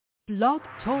Blog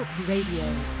Talk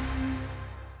Radio.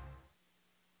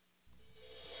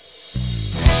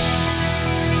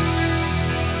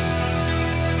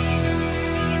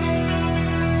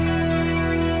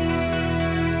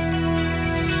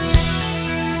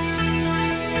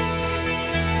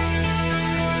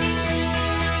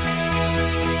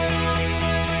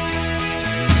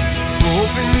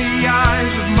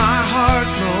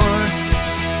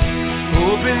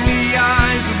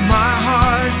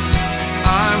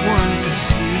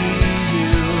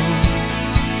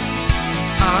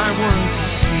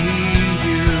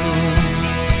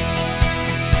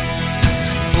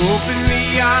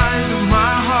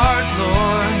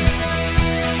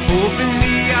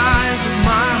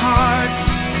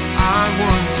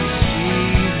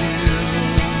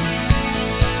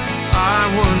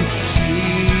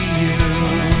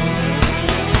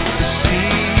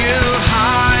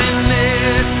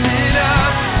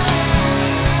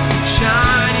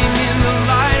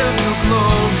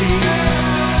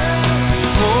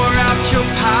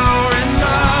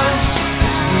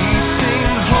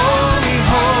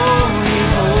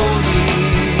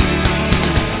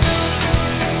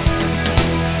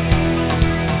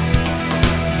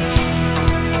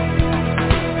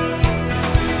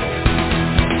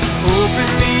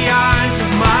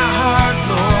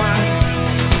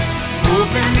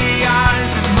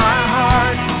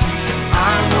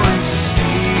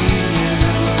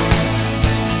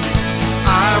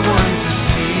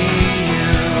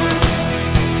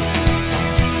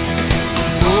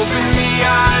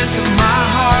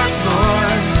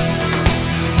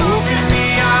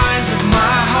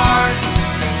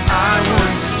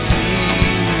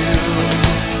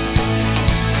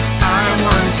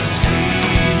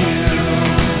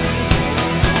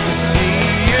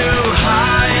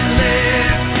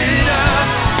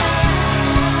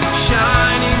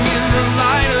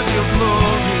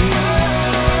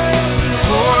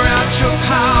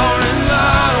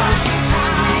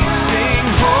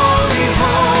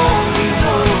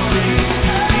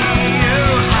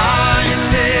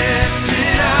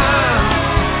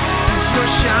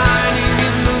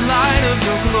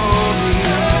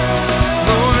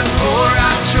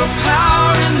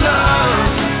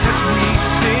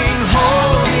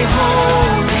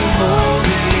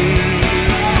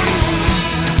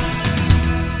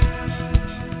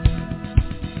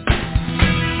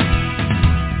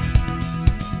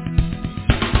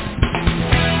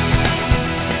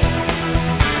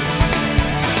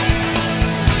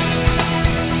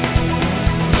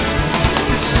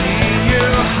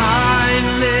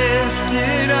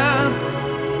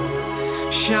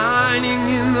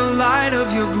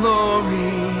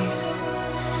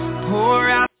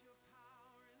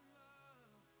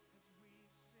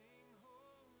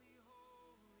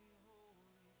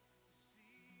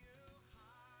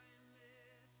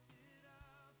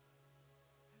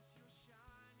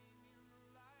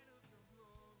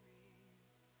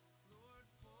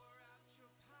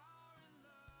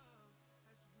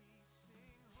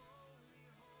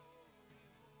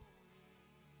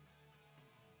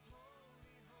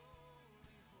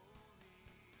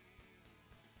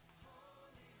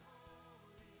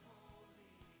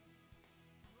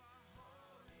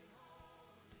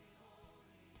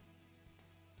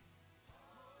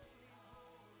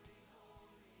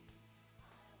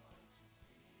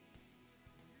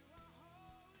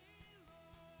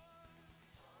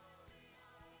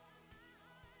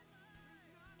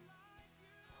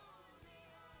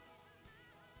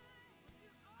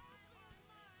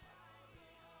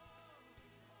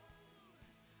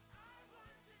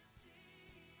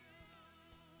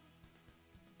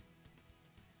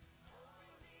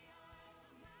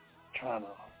 Trying to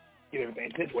get everything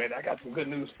situated. I got some good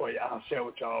news for you. I'll share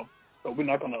with y'all. So we're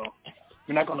not gonna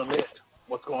let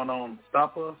what's going on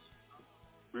stop us.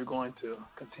 We're going to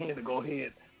continue to go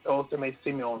ahead. Those that may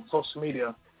see me on social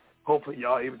media, hopefully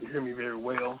y'all are able to hear me very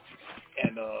well.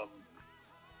 And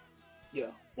yeah,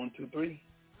 1, 2, 3.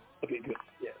 Okay, good.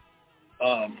 Yes.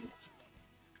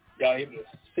 Y'all able to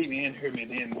see me and hear me.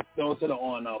 Then those that are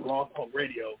on Blog Talk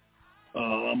Radio,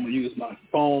 I'm gonna use my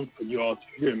phone for you all to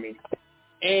hear me.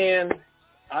 And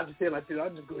I just say like this,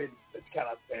 I'll just go ahead and let the cat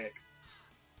out the bag.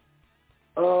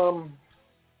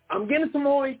 I'm getting some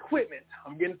more equipment.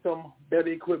 I'm getting some better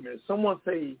equipment. Someone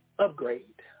say upgrade.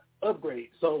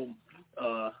 So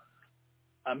I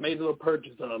made a little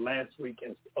purchase last week,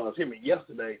 and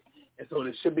yesterday. And so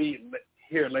it should be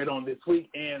here later on this week.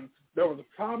 And there was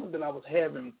a problem that I was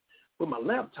having with my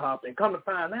laptop, and come to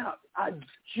find out, I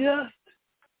just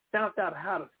found out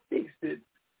how to fix it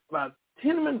about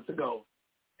 10 minutes ago.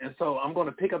 And so I'm going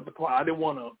to pick up the part. I didn't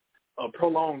want to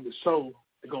prolong the show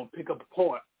to go pick up the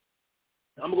part.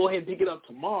 I'm going to go ahead and pick it up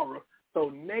tomorrow. So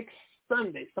next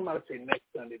Sunday, somebody say next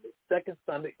Sunday, the second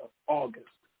Sunday of August,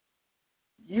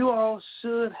 you all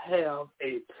should have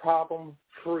a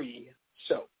problem-free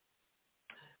show.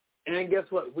 And guess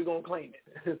what? We're going to claim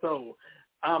it. So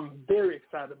I'm very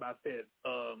excited about that.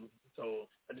 So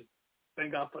I just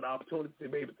thank God for the opportunity to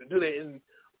be able to do that. And,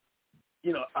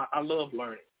 you know, I love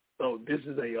learning. So this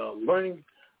is a learning,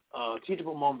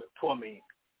 teachable moment for me.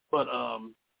 But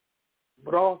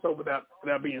also, with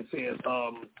that being said,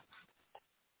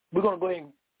 we're going to go ahead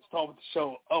and start with the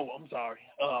show. Oh, I'm sorry.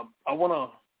 I want to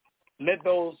let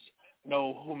those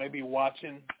know who may be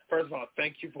watching. First of all,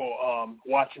 thank you for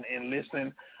watching and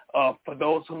listening. For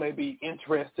those who may be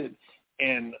interested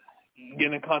in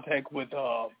getting in contact with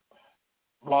Blog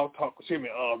Talk,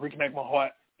 Reconnect My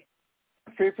Heart,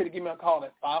 feel free to give me a call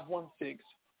at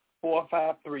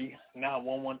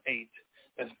 516-453-9118.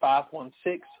 That's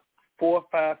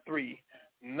 516-453-9118.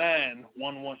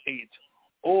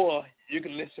 Or you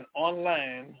can listen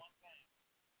online.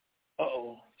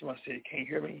 Someone said, can't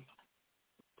hear me?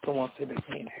 Someone said they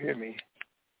can't hear me.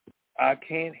 I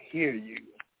can't hear you.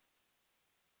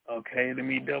 Okay, let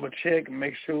me double check and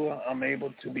make sure I'm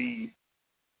able to be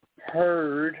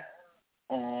heard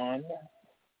on.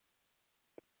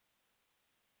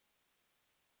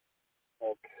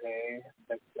 Okay,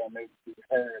 make sure I'm able to be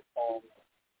heard on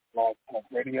Blog Talk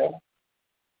Radio.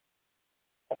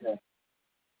 Okay,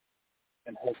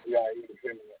 and hopefully y'all able to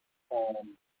hear me on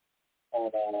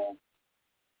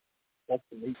what's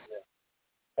the media?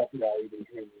 Hopefully y'all able to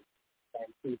hear me. 1,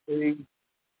 2, 3.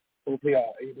 Hopefully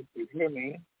y'all able to hear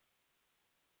me.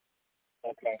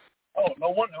 Okay. Oh,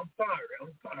 no wonder. I'm sorry. I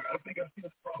think I see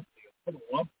the problem. Hold on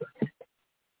 1 second.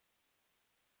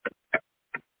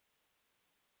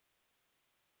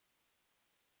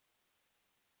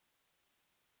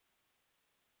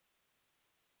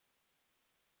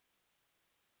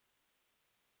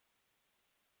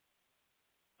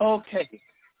 Okay.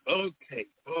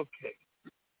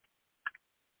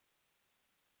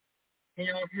 Can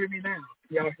y'all hear me now?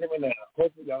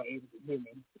 Hopefully y'all able to hear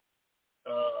me.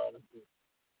 Let's see.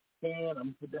 I'm going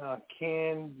to put down,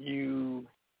 can you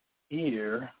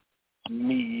hear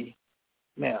me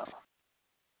now?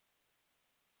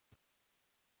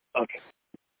 Okay.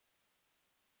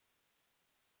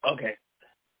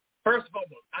 First of all,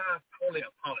 I totally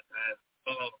apologize.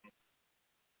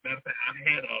 Matter of fact, I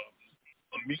had a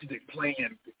music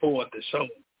playing before the show,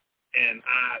 and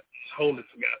I totally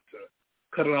forgot to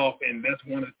cut it off, and that's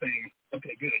one of the things.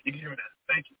 Okay, good. You can hear me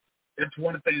now. Thank you. That's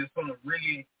one of the things that's going to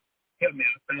really help me. I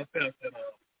found that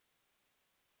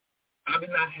I did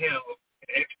not have an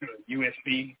extra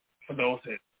USB for those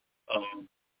that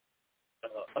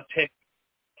a tech.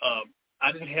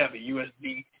 I didn't have a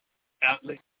USB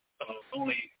outlet.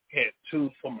 Only had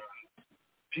 2 for my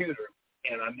computer,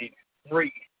 and I needed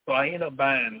 3. So I ended up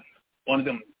buying one of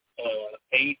them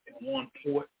 8-in-1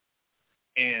 port,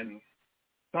 and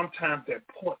sometimes that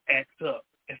port acts up.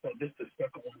 And so this is the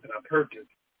second one that I purchased.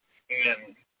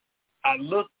 And I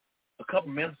looked a couple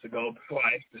minutes ago before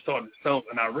I actually started the show,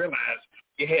 and I realized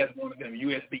it has one of them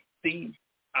USB-C.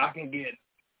 I can get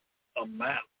a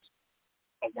mouse,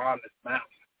 a wireless mouse,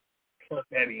 plug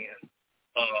that in.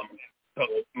 So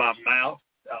my mouse,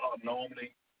 I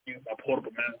normally use my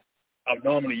portable mouse. I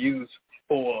normally use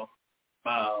for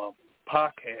my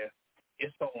podcast.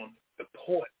 It's on the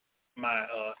port, my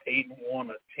 8-in-1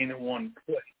 or 10-in-1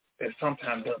 port that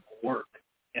sometimes doesn't work,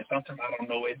 and sometimes I don't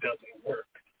know it doesn't work.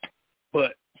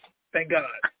 But thank God,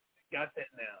 got that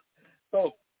now.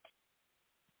 So,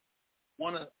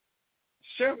 want to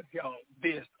share with y'all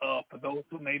this for those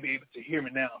who may be able to hear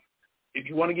me now. If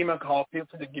you want to give me a call, feel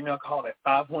free to give me a call at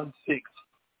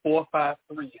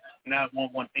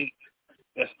 516-453-9118.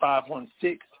 That's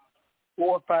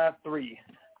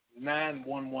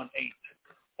 516-453-9118.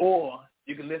 Or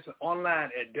you can listen online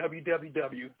at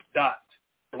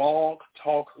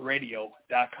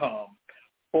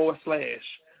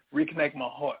www.blogtalkradio.com/Reconnect My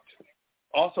Heart.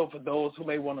 Also, for those who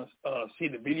may want to see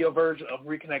the video version of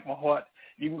Reconnect My Heart,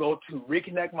 you can go to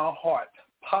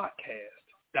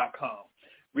reconnectmyheartpodcast.com.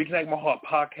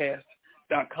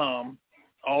 reconnectmyheartpodcast.com.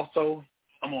 Also,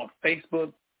 I'm on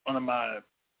Facebook under my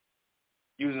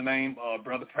username,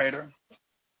 Brother Prater.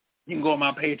 You can go on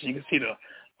my page and you can see the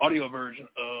audio version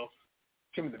of,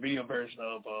 the video version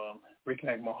of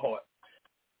Reconnect My Heart.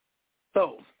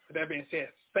 So, with that being said,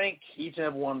 thank each and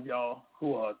every one of y'all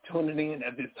who are tuning in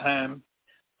at this time.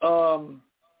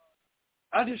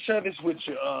 I just share this with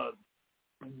you.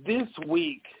 This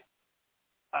week,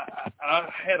 I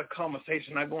had a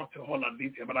conversation, not going into a whole lot of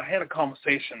detail, but I had a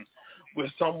conversation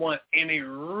with someone, and it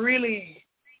really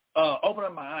opened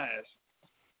up my eyes.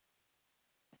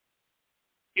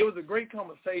 it was a great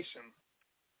conversation.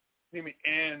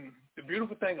 And the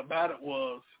beautiful thing about it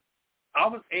was I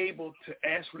was able to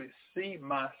actually see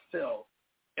myself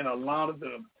in a lot of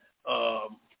the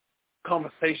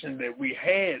conversations that we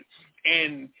had.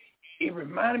 And it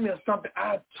reminded me of something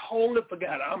I totally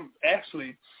forgot. I'm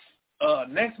actually,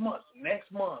 next month,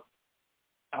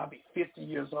 I'll be 50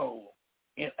 years old.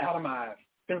 And out of my, it's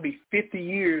going to be 50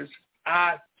 years,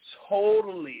 I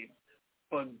totally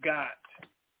forgot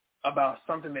about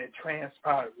something that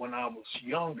transpired when I was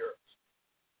younger.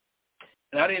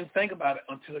 And I didn't think about it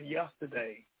until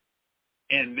yesterday.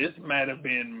 And this might have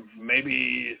been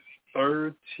maybe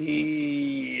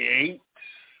 38,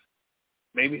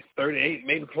 maybe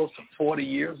close to 40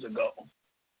 years ago.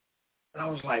 And I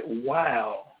was like,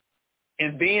 wow.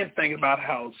 And then thinking about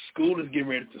how school is getting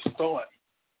ready to start.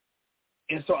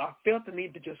 And so I felt the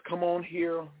need to just come on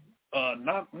here,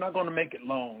 not going to make it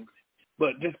long,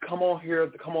 but just come on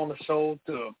the show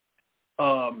to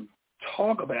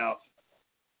talk about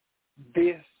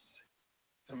this,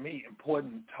 to me,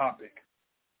 important topic,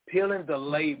 peeling the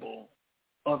label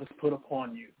others put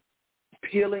upon you.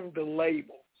 Peeling the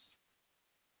labels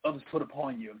others put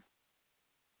upon you.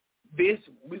 This,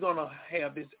 we're going to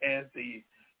have this as the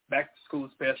back-to-school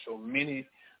special. Many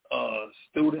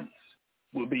students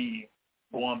will be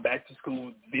going back to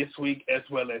school this week as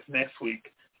well as next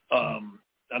week. I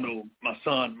know my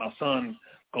son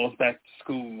goes back to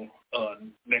school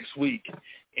next week,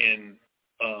 and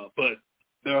but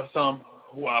there are some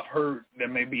who I've heard that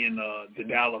may be in the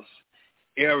Dallas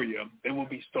area. They will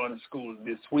be starting school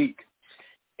this week.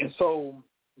 And so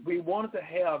we wanted to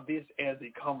have this as a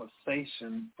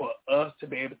conversation for us to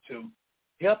be able to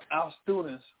help our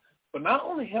students, but not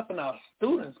only helping our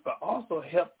students, but also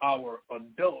help our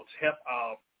adults, help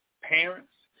our parents,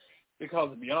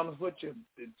 because to be honest with you,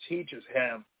 the teachers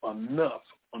have enough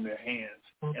on their hands.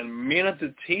 And many of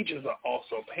the teachers are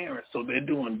also parents, so they're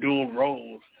doing dual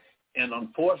roles. And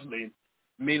unfortunately,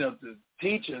 many of the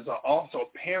teachers are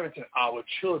also parenting our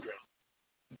children.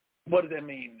 What does that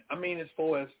mean? I mean, as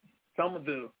far as some of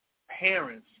the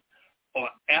parents are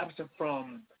absent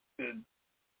from the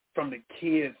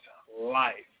kids'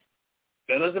 life.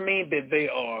 That doesn't mean that they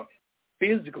are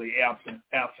physically absent,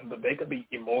 but they could be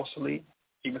emotionally,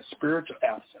 even spiritual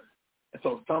absent. And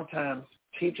so sometimes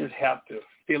teachers have to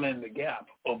fill in the gap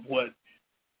of what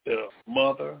the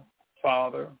mother,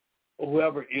 father, or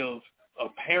whoever is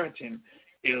parenting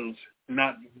is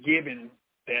not giving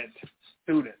that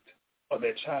student or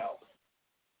that child.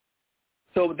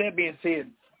 So with that being said,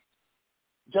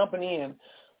 jumping in,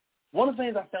 one of the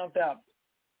things I found out,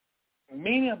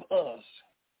 many of us,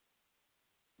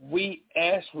 we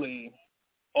actually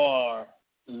are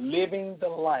living the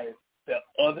life that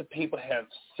other people have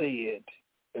said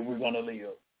that we're going to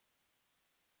live.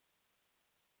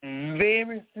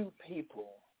 Very few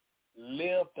people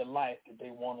live the life that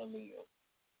they want to live.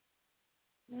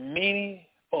 Many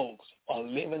folks are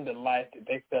living the life that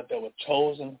they felt that were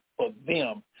chosen for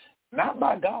them, not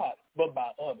by God, but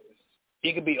by others.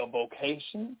 It could be a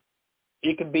vocation.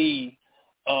 It could be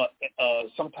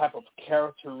some type of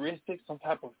characteristic, some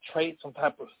type of trait, some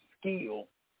type of skill.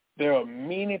 There are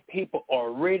many people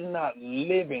already not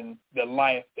living the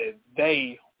life that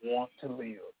they want to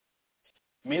live.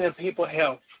 Many people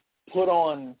have put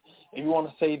on, if you want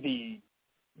to say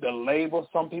the label,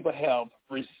 some people have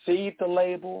received the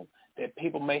label that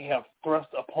people may have thrust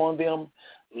upon them.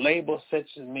 Labels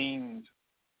such as means,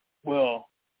 well,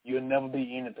 you'll never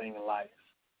be anything in life.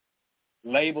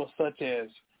 Labels such as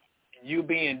you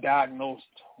being diagnosed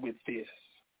with this.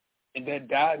 And that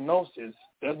diagnosis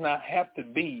does not have to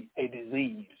be a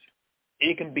disease.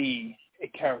 It can be a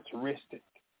characteristic.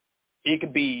 It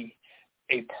could be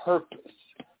a purpose.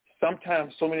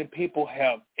 Sometimes so many people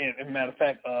have, and matter of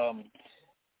fact,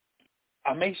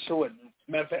 I may show it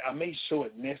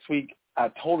next week. I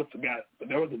totally forgot, but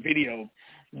there was a video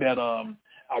that I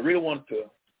really wanted to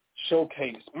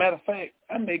showcase. Matter of fact,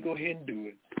 I may go ahead and do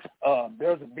it.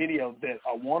 There was a video that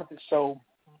I wanted to show,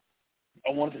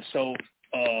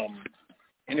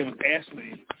 and it was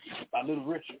actually by Little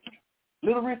Richard.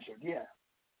 Little Richard, yeah.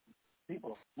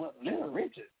 People, what, Little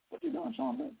Richard? What you doing,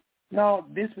 Sean? No,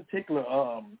 this particular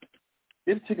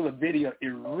video, it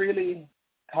really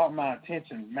caught my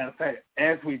attention. Matter of fact,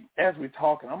 as we're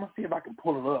talking, I'm gonna see if I can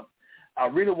pull it up. I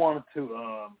really wanted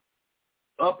to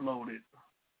upload it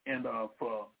and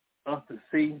for us to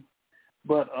see,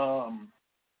 but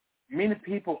many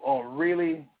people are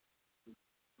really,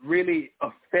 really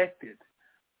affected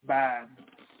by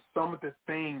some of the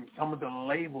things, some of the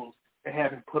labels that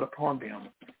have been put upon them.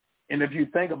 And if you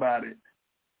think about it,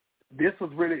 this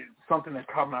was really something that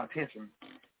caught my attention.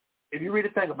 If you really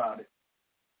think about it,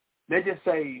 let's just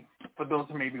say, for those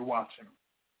who may be watching,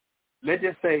 let's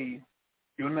just say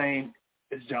your name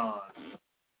is John.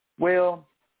 Well,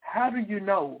 how do you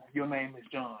know your name is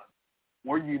John?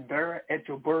 Were you there at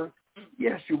your birth?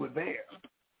 Yes, you were there.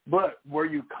 But were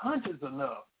you conscious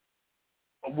enough?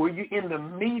 Or were you in the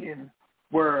meeting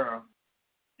where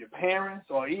your parents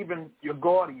or even your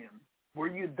guardian, were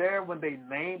you there when they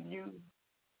named you?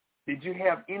 Did you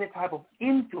have any type of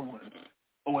influence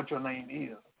on what your name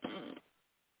is?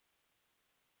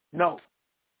 No.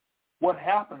 What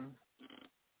happens,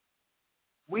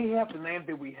 we have the name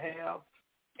that we have,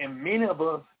 and many of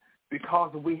us,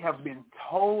 because we have been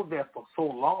told that for so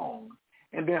long,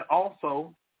 and then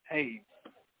also, hey,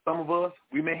 some of us,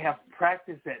 we may have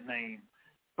practiced that name.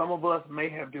 Some of us may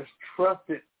have just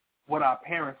trusted what our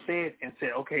parents said and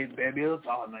said, okay, that is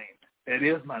our name. That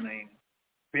is my name.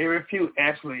 Very few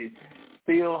actually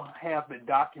still have the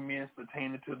documents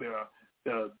pertaining to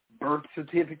the birth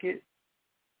certificate,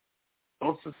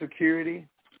 Social Security,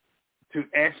 to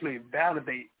actually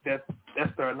validate that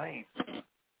that's their name.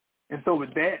 And so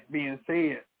with that being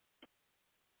said,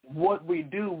 what we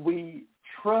do, we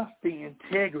trust the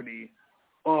integrity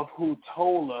of who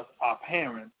told us, our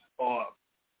parents or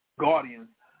guardians.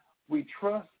 We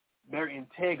trust their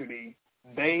integrity.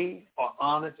 They are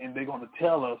honest and they're going to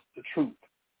tell us the truth.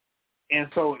 And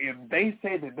so if they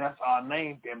say that that's our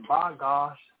name, then by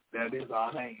gosh, that is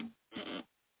our name.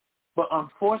 But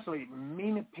unfortunately,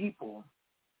 many people,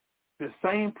 the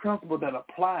same principle that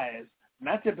applies,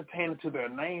 not just pertaining to their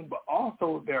name, but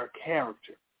also their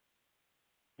character.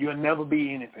 You'll never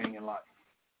be anything in life.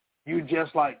 You're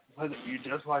just like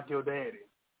your daddy.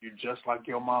 You're just like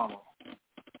your mama.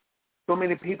 So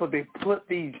many people, they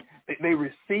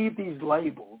receive these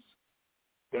labels.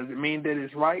 Does it mean that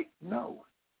it's right? No.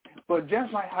 But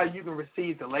just like how you can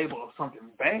receive the label of something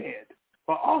bad,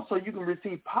 but also you can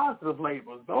receive positive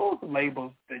labels. Those are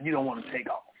labels that you don't want to take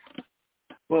off.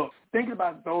 Well, think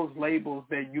about those labels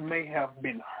that you may have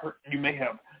been hurt, you may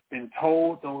have been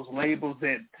told, those labels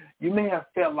that you may have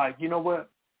felt like, you know what,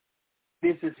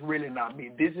 this is really not me.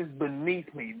 This is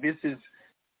beneath me. This is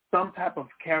some type of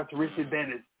characteristic that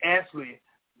is actually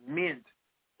meant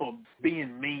for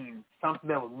being mean, something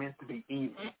that was meant to be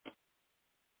evil.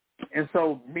 And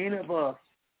so many of us,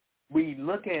 we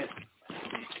look at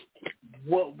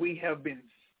what we have been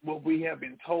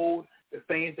told, the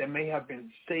things that may have been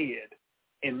said,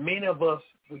 and many of us,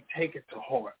 we take it to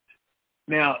heart.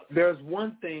 Now, there's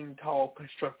one thing called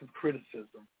constructive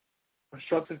criticism.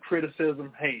 Constructive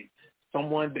criticism, hey,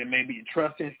 someone that may be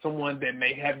trusting, someone that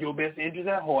may have your best interest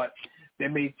at heart,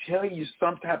 that may tell you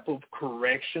some type of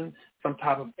correction, some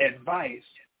type of advice,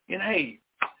 and hey,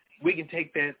 we can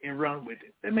take that and run with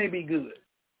it. That may be good.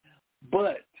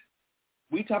 But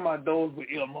we talking about those with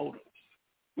ill motives.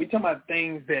 We talking about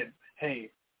things that, hey,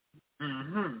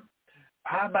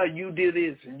 how about you do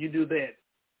this and you do that,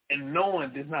 and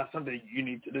knowing it's not something you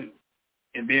need to do.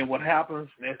 And then what happens,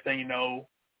 next thing you know,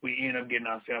 we end up getting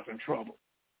ourselves in trouble.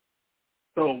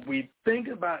 So we think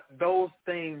about those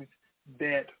things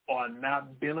that are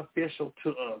not beneficial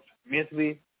to us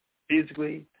mentally,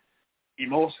 physically,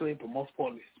 emotionally, but most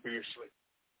importantly, spiritually,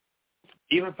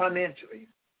 even financially.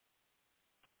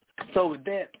 So with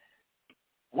that,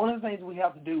 one of the things we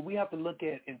have to do, we have to look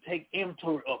at and take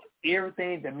inventory of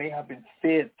everything that may have been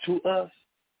said to us,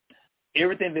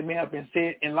 everything that may have been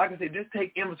said. And like I said, just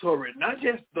take inventory, not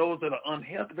just those that are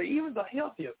unhealthy, but even the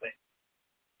healthier things.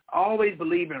 I always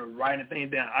believe in writing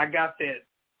things down. I got that,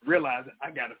 realizing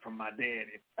I got it from my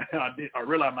daddy. I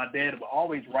realized my dad will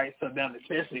always write stuff down,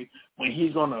 especially when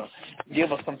he's going to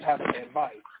give us some type of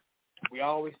advice. We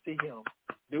always see him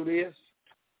do this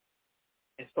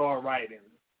and start writing.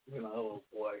 You know, oh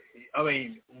boy. I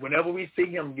mean, whenever we see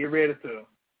him get ready to,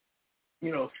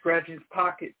 scratch his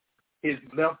pocket, his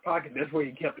left pocket, that's where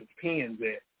he kept his pens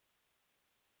at.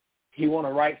 He want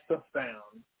to write stuff down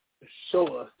to show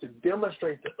us, to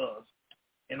demonstrate to us,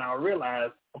 and I realize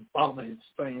I'm following his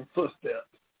same footsteps.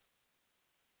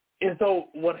 And so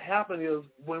what happens is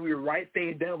when we write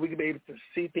things down, we can be able to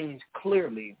see things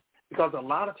clearly, because a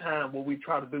lot of times what we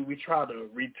try to do, we try to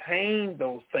retain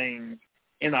those things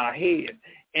in our head.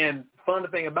 And the funny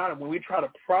thing about it, when we try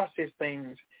to process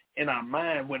things in our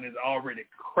mind when it's already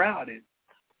crowded,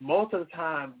 most of the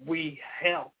time we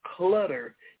have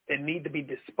clutter that need to be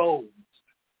disposed.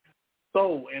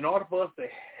 So in order for us to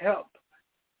help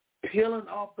peeling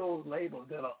off those labels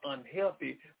that are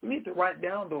unhealthy, we need to write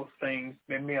down those things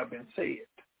that may have been said.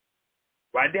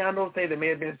 Write down those things that may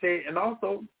have been said, and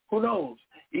also, who knows,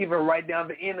 even write down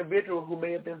the individual who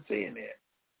may have been saying that.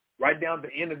 Write down the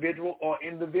individual or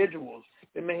individuals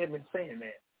that may have been saying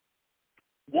that.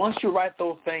 Once you write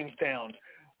those things down,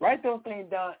 Write those things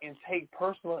down and take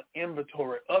personal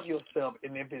inventory of yourself.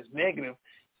 And if it's negative,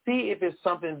 see if it's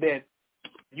something that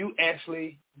you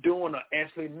actually doing or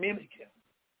actually mimicking.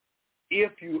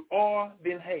 If you are,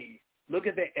 then hey, look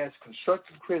at that as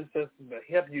constructive criticism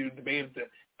to help you to be able to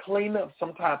clean up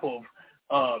some type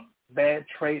of bad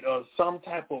trait or some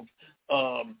type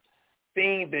of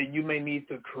thing that you may need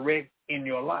to correct in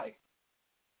your life.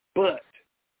 But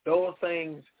those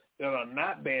things that are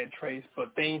not bad traits,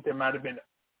 but things that might have been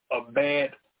a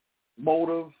bad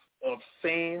motive of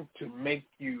saying to make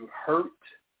you hurt,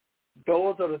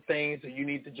 those are the things that you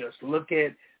need to just look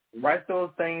at, write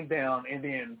those things down, and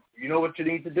then you know what you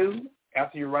need to do?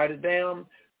 After you write it down,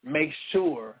 make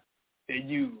sure that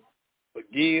you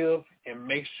forgive and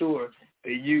make sure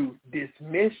that you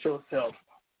dismiss yourself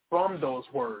from those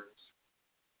words.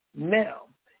 Now,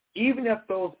 even if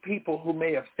those people who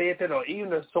may have said that, or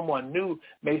even if someone new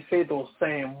may say those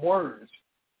same words,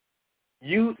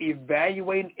 you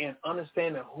evaluating and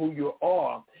understanding who you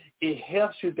are, it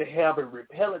helps you to have a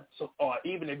repellent, or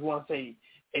even if you want to say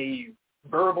a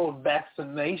verbal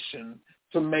vaccination,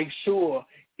 to make sure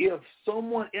if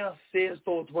someone else says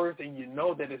those words and you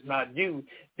know that it's not you,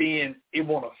 then it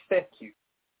won't affect you.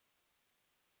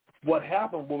 What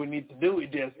happened, what we need to do is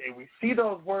just, if we see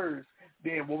those words,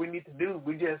 then what we need to do,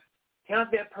 we just count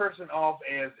that person off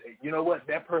as, you know what,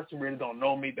 that person really don't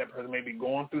know me, that person may be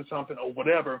going through something or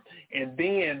whatever, and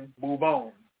then move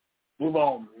on. Move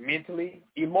on mentally,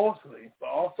 emotionally, but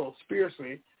also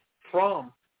spiritually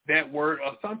from that word,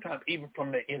 or sometimes even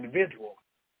from the individual.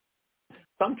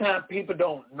 Sometimes people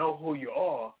don't know who you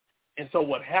are, and so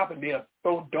what happened, they'll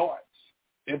throw darts.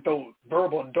 They'll throw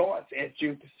verbal darts at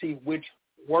you to see which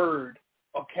word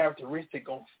or characteristic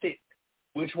going to stick,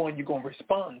 which one you're going to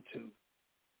respond to.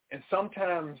 And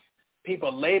sometimes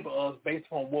people label us based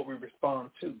on what we respond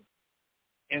to.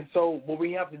 And so what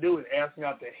we have to do is ask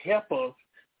God to help us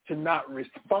to not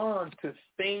respond to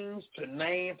things, to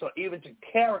names, or even to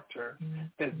character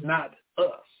that's not us.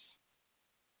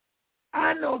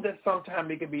 I know that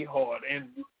sometimes it can be hard. And,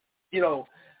 you know,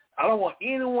 I don't want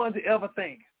anyone to ever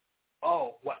think,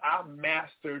 oh, well, I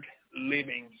mastered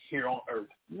living here on earth.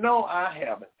 No, I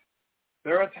haven't.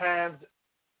 There are times,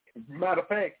 matter of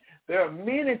fact, there are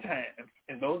many times,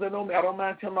 and those that know me, I don't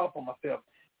mind telling off on myself,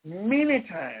 many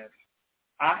times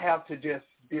I have to just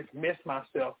dismiss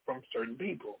myself from certain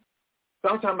people.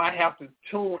 Sometimes I have to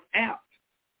tune out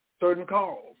certain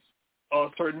calls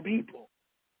or certain people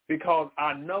because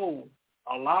I know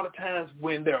a lot of times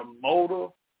when their motive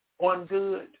on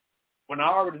good, when I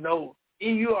already know,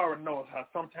 and you already know how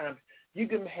sometimes you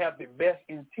can have the best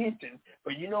intention,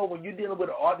 but you know when you're dealing with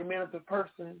an argumentative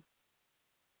person,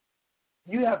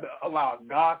 you have to allow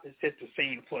God to set the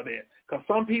scene for that. Because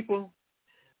some people,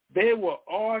 they will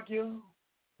argue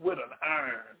with an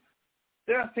iron.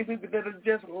 There are some people that are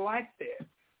just like that.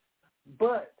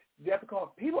 But just because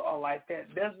people are like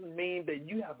that doesn't mean that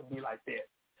you have to be like that.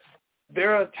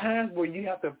 There are times where you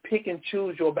have to pick and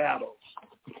choose your battles.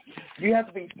 You have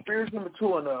to be spiritually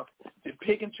mature enough to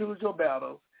pick and choose your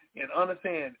battles and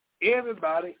understand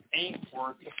everybody ain't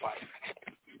worth the fight.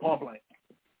 Point blank.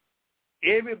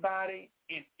 Everybody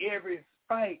in every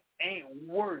fight ain't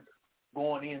worth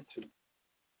going into.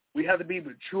 We have to be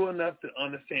mature enough to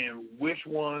understand which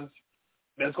ones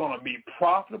that's going to be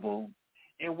profitable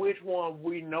and which one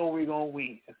we know we're going to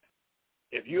win.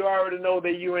 If you already know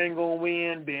that you ain't going to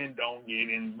win, then don't get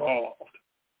involved.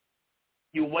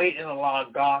 You wait and allow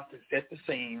God to set the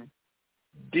scene,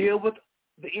 deal with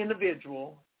the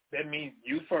individual, that means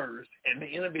you first, and the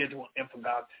individual, and for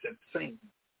God to set the scene.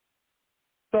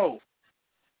 So,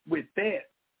 with that,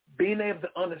 being able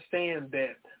to understand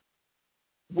that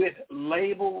with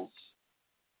labels,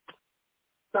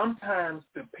 sometimes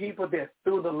the people that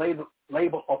threw the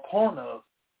label upon us,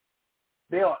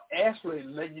 they'll actually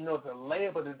let you know the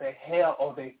label that they have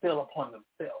or they feel upon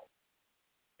themselves.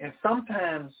 And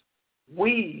sometimes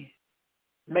we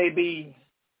may be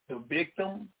the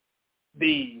victim,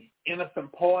 the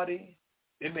innocent party.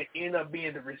 They may end up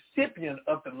being the recipient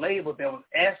of the label that was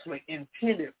actually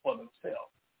intended for themselves.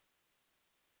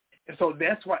 And so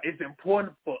that's why it's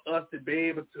important for us to be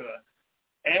able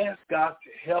to ask God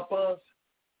to help us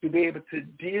to be able to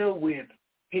deal with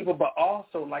people, but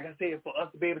also, like I said, for us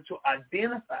to be able to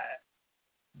identify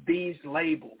these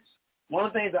labels. One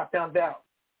of the things I found out,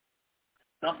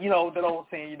 you know, that old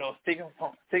saying, you know, sticks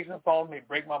and stones may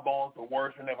break my bones, but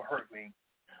words will never hurt me.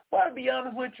 Well, to be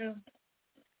honest with you,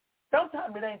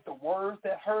 sometimes it ain't the words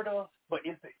that hurt us, but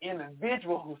it's the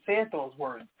individual who said those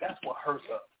words. That's what hurts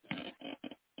us,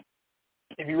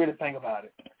 if you really think about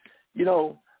it. You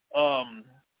know,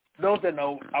 those that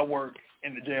know, I work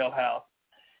in the jailhouse.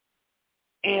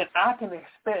 And I can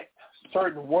expect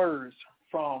certain words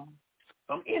from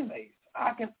some inmates.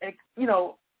 I can, it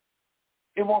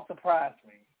won't surprise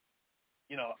me.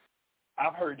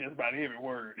 I've heard just about every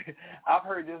word. I've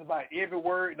heard just about every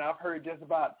word, and I've heard just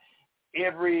about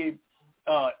every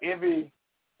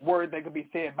word that could be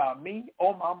said about me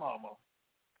or my mama.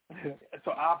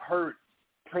 So I've heard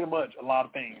pretty much a lot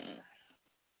of things.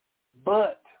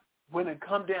 But when it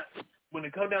comes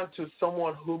down to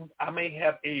someone whom I may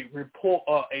have a rapport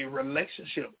or a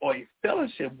relationship or a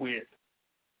fellowship with,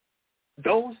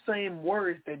 those same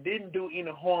words that didn't do any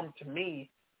harm to me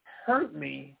hurt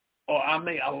me, or I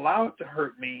may allow it to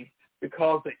hurt me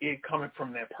because of it coming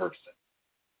from that person.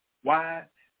 Why?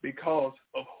 Because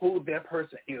of who that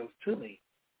person is to me.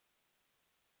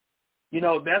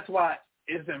 That's why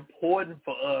it's important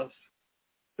for us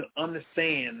to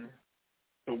understand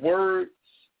the words,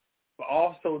 but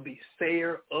also the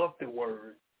sayer of the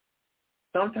word.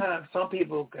 Sometimes some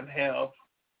people can have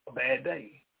a bad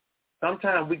day.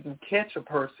 Sometimes we can catch a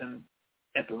person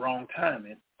at the wrong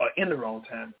timing or in the wrong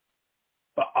timing.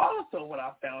 But also what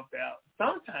I found out,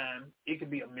 sometimes it can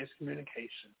be a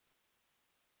miscommunication.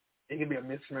 It can be a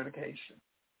miscommunication.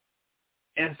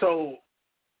 And so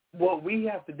what we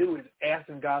have to do is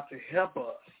asking God to help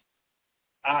us.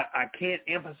 I can't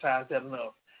emphasize that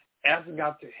enough. Asking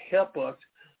God to help us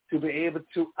to be able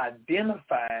to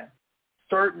identify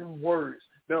certain words.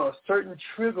 There are certain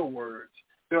trigger words.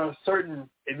 There are certain,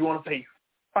 if you want to say,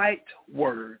 fight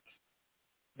words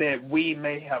that we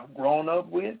may have grown up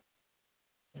with,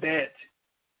 that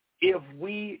if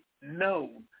we know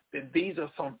that these are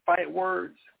some fight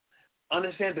words,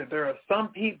 understand that there are some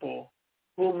people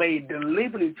who may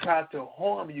deliberately try to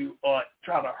harm you or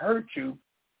try to hurt you.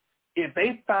 If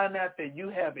they find out that you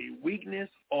have a weakness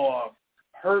or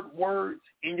hurt words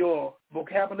in your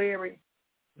vocabulary,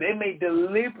 they may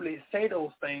deliberately say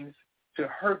those things to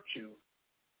hurt you.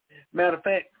 Matter of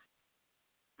fact,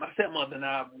 my stepmother and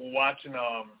I were watching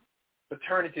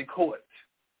Paternity Court.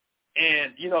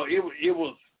 And, it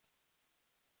was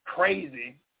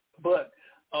crazy, but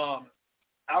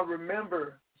I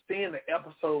remember seeing the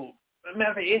episode.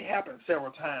 Matter of fact, it happened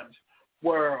several times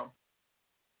where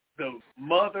the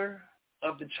mother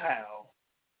of the child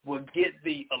would get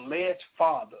the alleged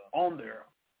father on there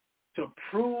to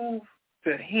prove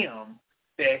to him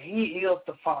that he is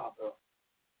the father.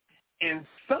 And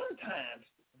sometimes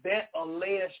that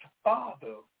alleged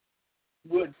father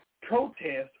would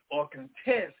protest or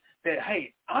contest that,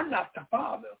 hey, I'm not the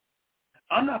father.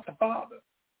 I'm not the father.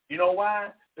 You know why?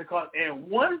 Because at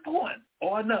one point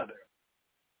or another,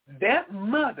 that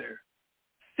mother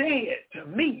said to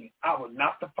me, I was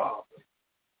not the father.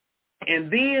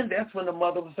 And then that's when the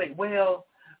mother would say, well,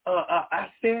 I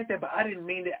said that, but I didn't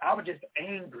mean it. I was just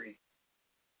angry.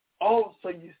 Oh, so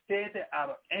you said that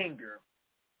out of anger.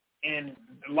 And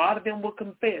a lot of them will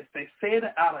confess. They said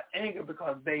it out of anger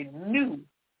because they knew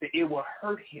that it would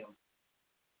hurt him.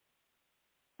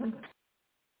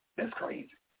 That's crazy.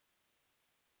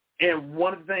 And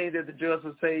one of the things that the judge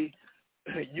would say,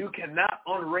 you cannot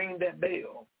unring that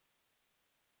bell.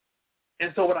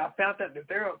 And so what I found out that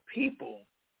there are people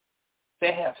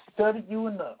that have studied you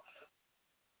enough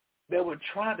that would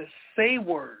try to say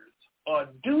words or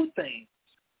do things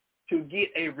to get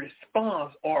a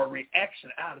response or a reaction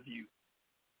out of you.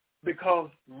 Because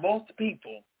most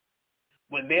people,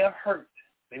 when they're hurt,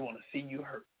 they want to see you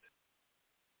hurt.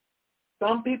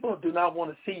 Some people do not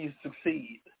want to see you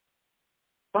succeed.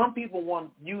 Some people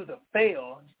want you to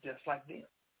fail just like them.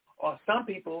 Or some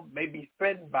people may be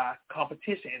threatened by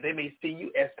competition, and they may see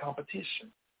you as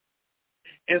competition.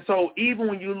 And so even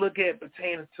when you look at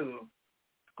pertaining to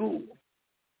school,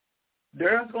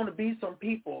 there's going to be some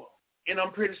people, and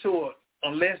I'm pretty sure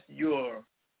unless you're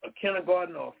a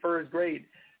kindergarten or first grade,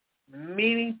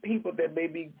 many people that may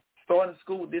be starting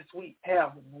school this week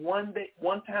have one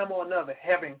time or another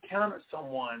have encountered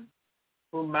someone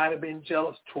who might have been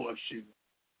jealous towards you,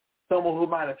 someone who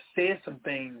might have said some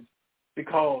things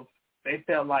because they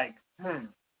felt like,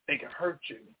 they can hurt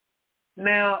you.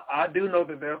 Now, I do know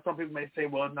that there are some people may say,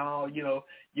 well, no,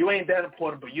 you ain't that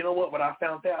important. But you know what I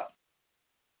found out?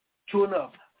 True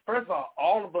enough. First of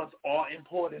all of us are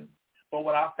important. But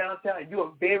what I found out, you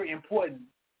are very important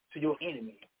to your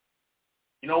enemy.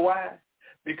 You know why?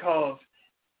 Because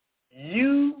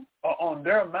you are on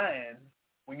their mind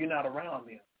when you're not around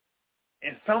them.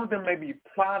 And some of them may be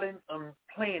plotting and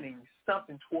planning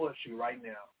something towards you right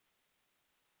now.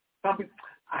 Some people,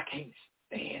 I can't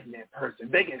stand that person.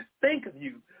 They can think of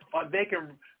you, or they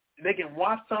can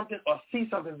watch something or see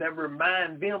something that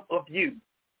reminds them of you,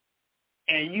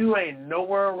 and you ain't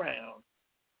nowhere around.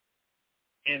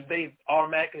 and they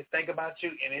automatically think about you,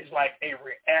 and it's like a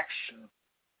reaction,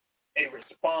 a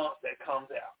response that comes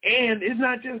out. And it's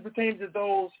not just pertaining to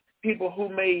those people who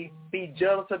may be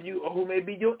jealous of you or who may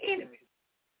be your enemies.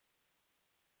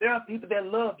 There are people that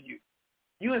love you.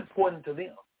 You're important to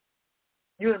them.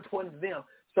 You're important to them.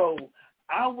 So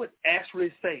I would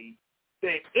actually say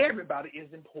that everybody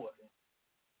is important.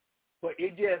 But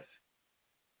it just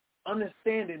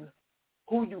understanding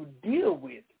who you deal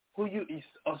with, who you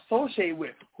associate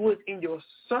with, who is in your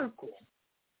circle.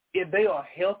 If they are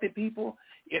healthy people,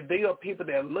 if they are people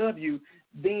that love you,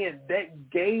 then that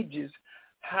gauges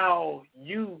how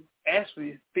you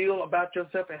actually feel about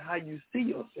yourself and how you see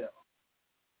yourself.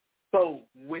 So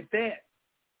with that,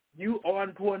 you are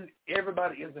important.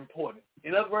 Everybody is important.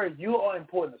 In other words, you are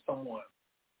important to someone.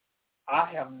 I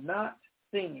have not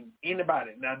seen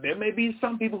anybody. Now, there may be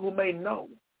some people who may know,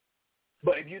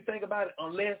 but if you think about it,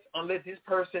 unless this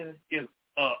person is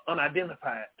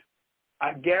unidentified,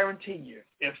 I guarantee you,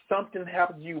 if something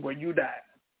happens to you where you die,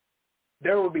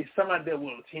 there will be somebody that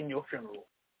will attend your funeral.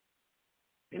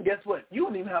 And guess what? You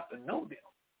don't even have to know them.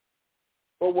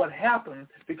 But what happens,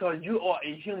 because you are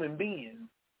a human being,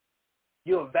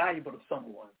 you're valuable to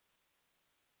someone.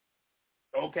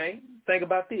 Okay? Think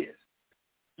about this.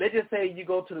 Let's just say you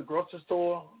go to the grocery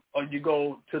store or you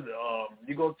go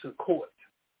to court.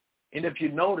 And if you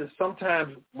notice,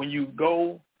 sometimes when you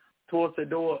go towards the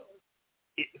door,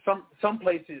 some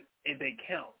places they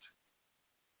count.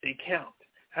 They count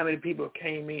how many people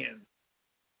came in.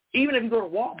 Even if you go to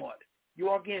Walmart, you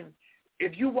walk in.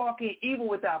 If you walk in even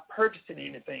without purchasing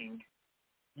anything,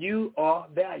 you are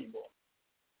valuable.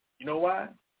 You know why?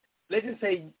 Let's just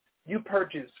say you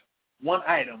purchase one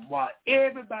item while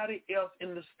everybody else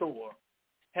in the store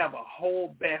have a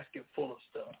whole basket full of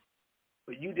stuff,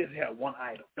 but you just have one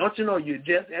item. Don't you know you're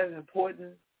just as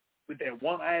important with that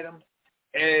one item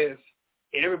as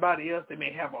everybody else that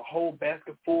may have a whole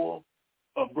basket full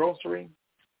of grocery?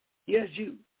 Yes,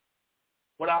 you.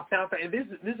 What I found out, and this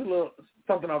is a little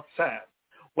something off the side.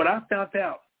 What I found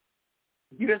out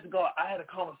years ago, I had a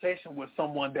conversation with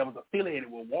someone that was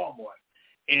affiliated with Walmart,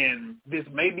 and this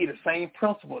may be the same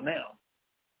principle now.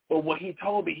 But what he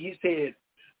told me, he said,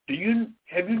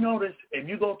 have you noticed if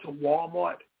you go to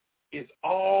Walmart, it's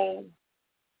all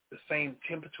the same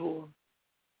temperature?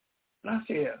 And I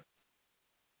said,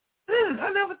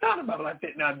 I never thought about it like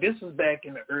that. Now, this was back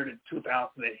in the early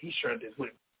 2000s that he shared this with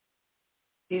me.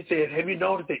 He said, have you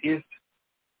noticed that it's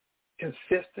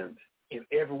consistent in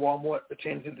every Walmart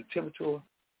pertaining to the temperature?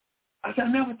 I said,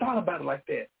 I never thought about it like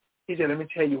that. He said, let me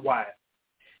tell you why.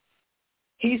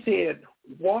 He said,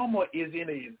 Walmart is in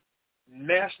a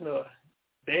national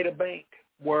data bank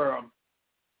where,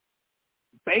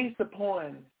 based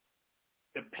upon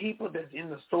the people that's in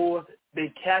the stores,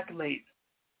 they calculate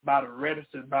by the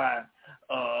registers, by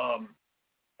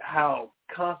how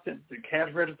constant the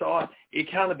cash registers are.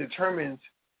 It kind of determines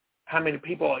how many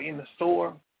people are in the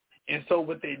store. And so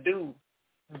what they do,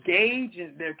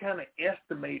 they're kind of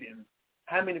estimating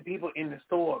how many people in the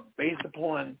store based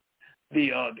upon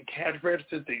the cash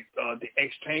registers, the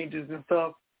exchanges and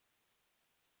stuff.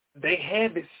 They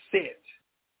have it set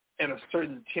at a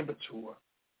certain temperature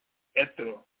at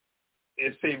the,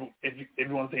 if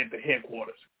you want to say at the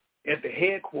headquarters. At the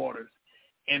headquarters,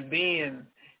 and then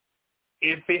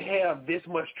if they have this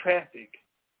much traffic,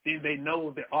 then they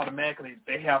know that automatically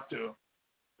they have to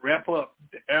wrap up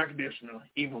the air conditioner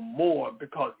even more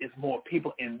because it's more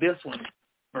people in this one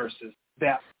versus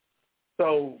that.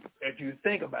 So if you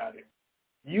think about it,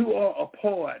 you are a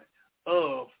part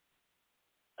of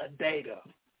a data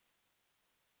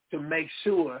to make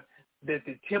sure that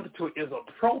the temperature is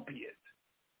appropriate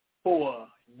for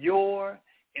your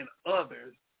and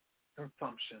others'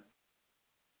 consumption.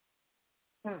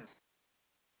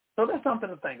 So that's something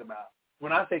to think about.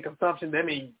 When I say consumption, that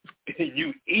means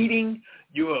you eating,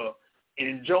 you're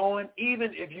enjoying,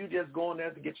 even if you just going there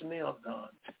to get your nails done.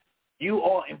 You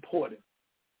are important.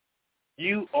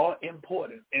 You are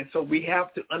important. And so we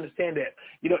have to understand that,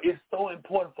 it's so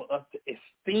important for us to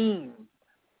esteem,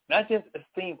 not just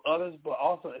esteem others, but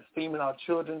also esteeming our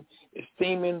children,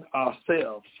 esteeming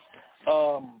ourselves.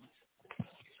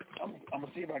 I'm going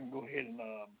to see if I can go ahead and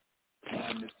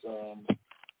find this.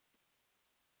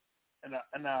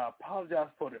 And I apologize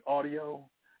for the audio.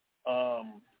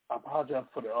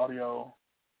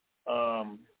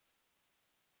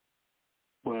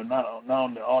 Well, not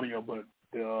on the audio, but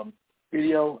the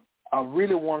video. I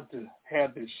really wanted to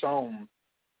have this shown.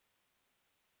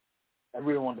 Oh,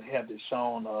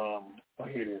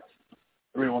 here it is.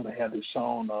 I really wanted to have this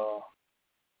shown,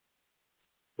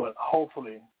 but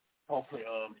hopefully, y'all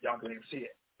can see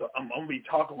it. So I'm going to be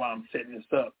talking while I'm setting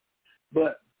this up.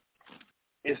 But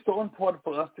it's so important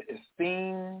for us to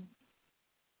esteem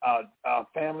our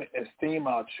family, esteem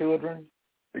our children,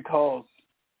 because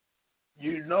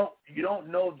you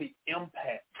don't know the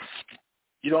impact.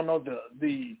 You don't know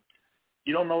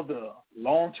the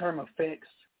long-term effects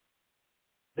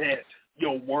that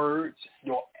your words,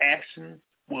 your actions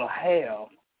will have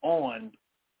on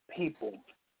people.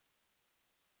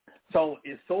 So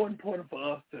it's so important for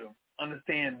us to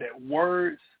understand that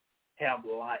words have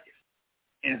life.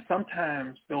 And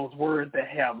sometimes those words that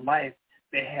have life,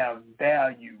 they have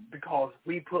value, because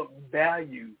we put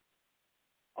value,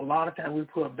 a lot of times we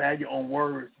put value on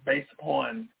words based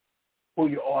upon who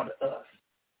you are to us.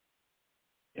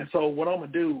 And so what I'm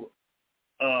going to do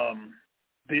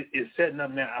is setting up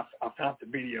now. I found the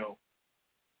video.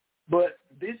 But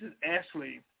this is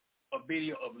actually a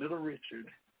video of Little Richard,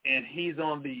 and he's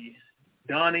on the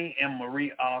Donnie and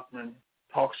Marie Osmond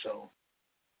talk show.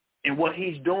 And what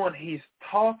he's doing, he's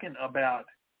talking about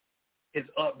his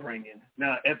upbringing.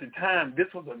 Now, at the time,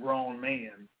 this was a grown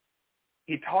man.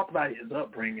 He talked about his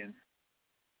upbringing.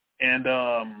 And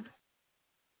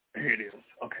here it is.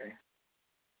 Okay.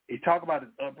 He talked about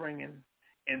his upbringing,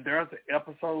 and there's an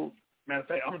episode. Matter of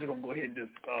fact, I'm just going to go ahead and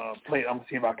just play it. I'm going to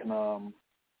see if I can go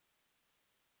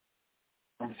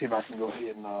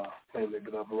ahead and play a little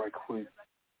bit of it right quick.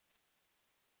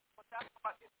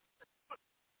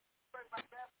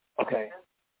 Okay.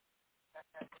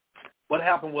 What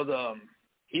happened was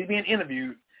he's being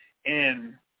interviewed,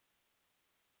 and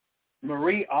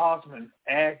Marie Osmond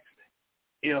asked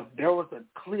if there was a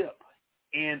clip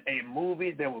in a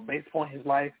movie that was based upon his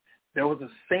life. There was a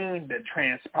scene that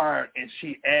transpired, and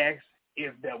she asked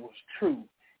if that was true,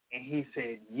 and he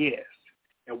said yes.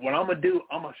 And what I'm going to do,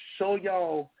 I'm going to show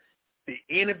y'all the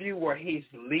interview where he's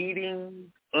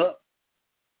leading up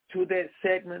to that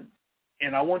segment,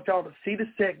 and I want y'all to see the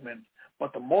segment.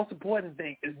 But the most important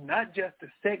thing is not just the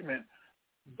segment,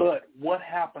 but what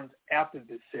happens after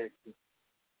the segment.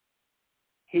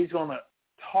 He's going to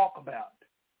talk about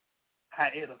how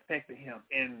it affected him.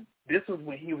 And this was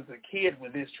when he was a kid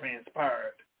when this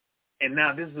transpired. And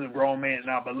now this is a grown man. And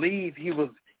I believe he was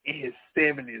in his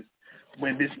 70s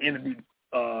when this interview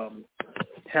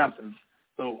happened.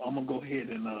 So I'm going to go ahead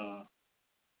and I'm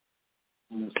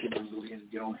going to see if I can go ahead and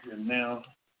get on here now.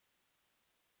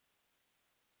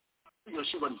 You know,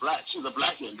 she wasn't black. She was a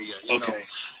black Indian. You know.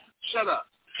 Shut up.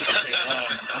 Okay.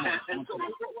 And so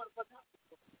what happened?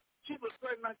 She was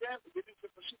threatening my dad.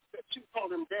 She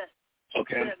called him dad.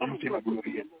 Okay. I'm going to see if I can go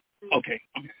ahead. Okay.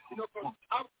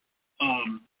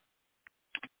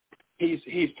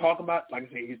 He's talking about, like I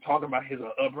said, he's talking about his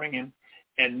upbringing.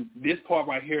 And this part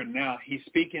right here now, he's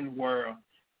speaking where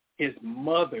his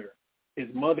mother is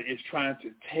trying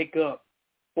to take up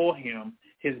for him.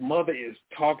 His mother is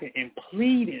talking and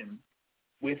pleading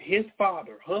with his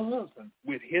father, her husband,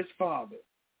 with his father,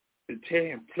 to tell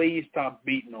him, please stop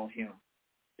beating on him.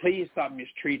 Please stop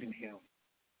mistreating him.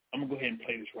 I'm going to go ahead and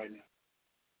play this right now.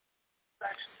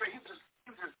 He was just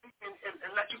speaking,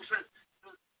 and like you said,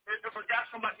 if a guy,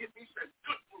 somebody hit me, he said,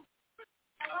 good move.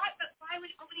 Why would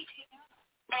he take that?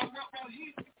 I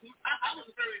was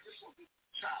a very disobedient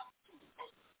child, too.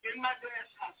 In my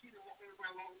dad's house, he didn't want me to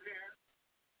wear long hair.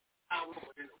 I wore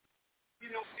it. He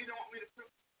didn't want me to put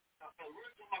a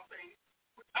ridge on my face,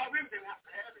 which I really didn't have to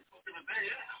have it because it was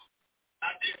there. I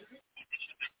didn't.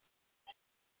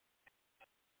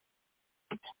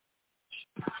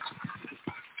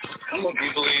 I'm going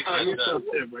to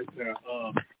believe right there.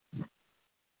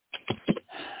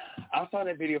 I saw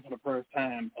that video for the first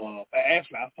time.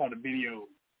 Actually, I saw the video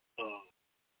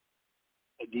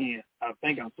again. I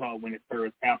think I saw it when it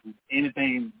first happened.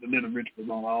 Anything the Little Richard was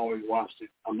on, I always watched it.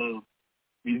 I love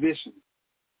musicians.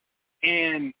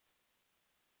 And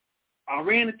I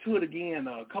ran into it again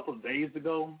a couple of days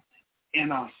ago,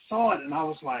 and I saw it, and I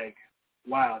was like,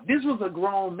 wow, this was a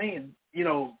grown man. You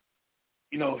know,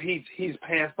 he's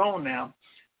passed on now.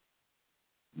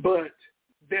 But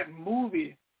that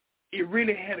movie, it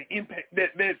really had an impact.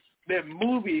 That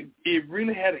movie, it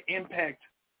really had an impact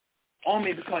on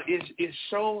me because it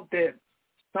showed that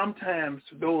sometimes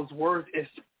those words,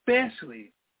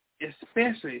 especially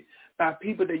by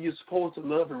people that you're supposed to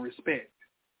love and respect,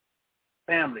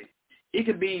 family, it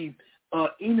could be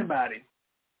anybody.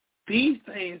 These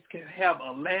things can have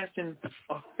a lasting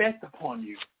effect upon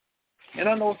you. And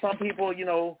I know some people, you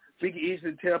know, we can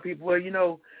easily tell people, well, you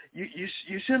know, you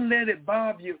shouldn't let it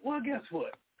bother you. Well, guess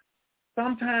what?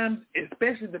 Sometimes,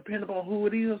 especially depending on who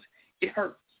it is, it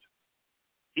hurts.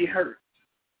 It hurts.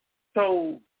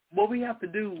 So what we have to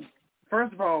do,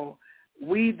 first of all,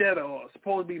 we that are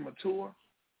supposed to be mature,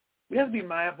 we have to be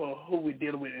mindful of who we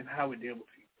deal with and how we deal with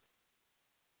people.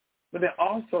 But then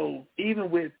also, even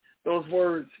with those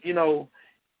words,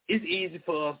 it's easy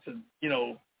for us to,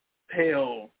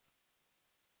 tell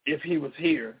if he was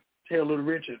here, tell little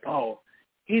Richard, oh,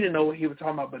 he didn't know what he was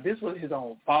talking about, but this was his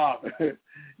own father.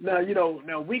 Now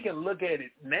we can look at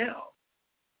it now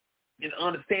and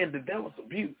understand that was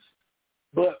abuse.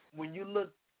 But when you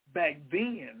look back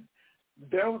then,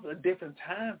 there was a different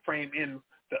time frame, and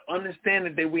the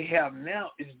understanding that we have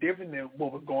now is different than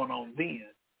what was going on then.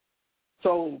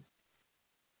 So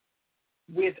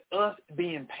with us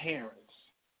being parents,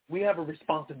 we have a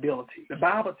responsibility. The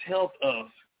Bible tells us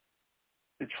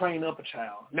to train up a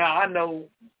child. Now, I know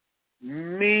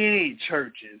many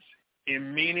churches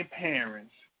and many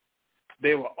parents,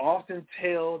 they will often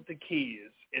tell the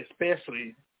kids,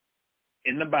 especially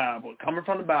in the Bible, coming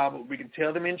from the Bible, we can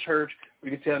tell them in church,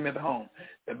 we can tell them at the home.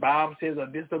 The Bible says a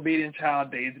disobedient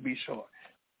child days to be short.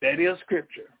 That is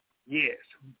scripture, yes.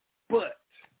 But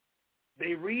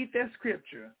they read that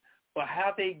scripture, but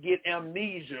how they get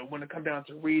amnesia when it comes down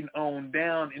to reading on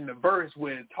down in the verse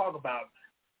where it talk about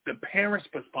the parents'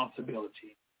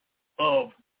 responsibility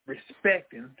of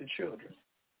respecting the children.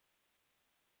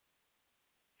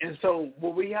 And so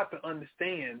what we have to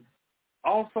understand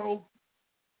also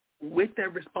with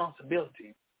that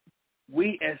responsibility,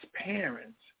 we as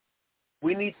parents,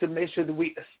 we need to make sure that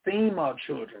we esteem our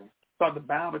children. So the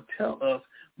Bible tells us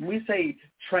when we say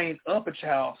train up a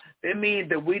child, that means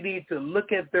that we need to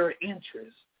look at their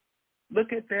interests,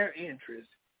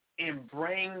 and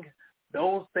bring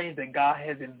those things that God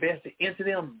has invested into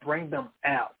them, bring them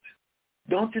out.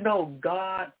 Don't you know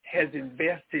God has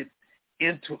invested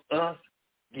into us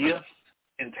gifts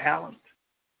and talents?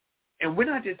 And we're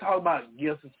not just talking about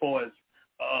gifts as far as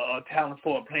talent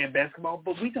for playing basketball,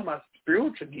 but we're talking about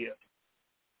spiritual gifts.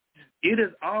 It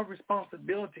is our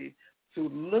responsibility to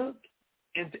look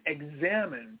and to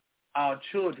examine our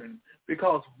children,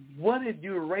 because what if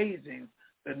you're raising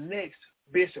the next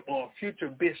bishop or future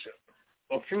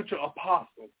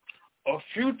apostle or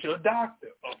future doctor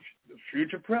or the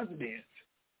future president?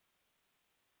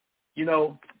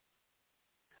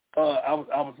 I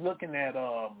was looking at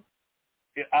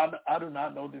I do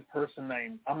not know this person's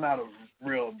name. I'm not a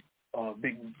real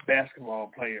big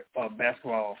basketball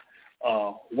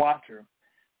watcher,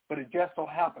 but it just so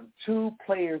happened 2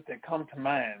 players that come to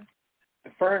mind.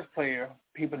 The first player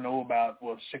people know about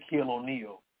was Shaquille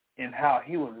O'Neal and how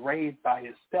he was raised by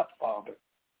his stepfather.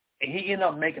 And he ended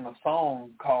up making a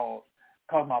song called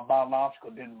My Biological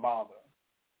Didn't Bother.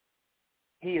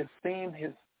 He esteemed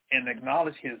and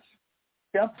acknowledged his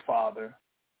stepfather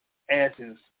as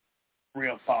his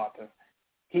real father.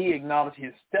 He acknowledged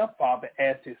his stepfather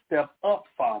as his step-up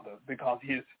father because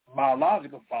his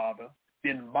biological father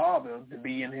didn't bother to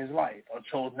be in his life or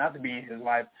chose not to be in his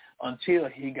life until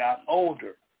he got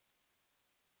older.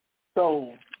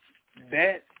 So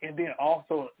that, and then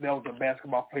also there was a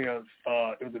basketball player,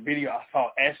 it was a video I saw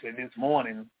actually this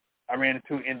morning I ran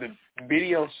into, and the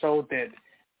video showed that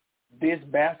this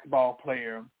basketball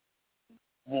player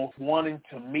was wanting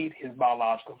to meet his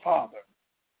biological father.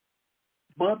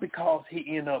 But because he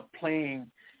ended up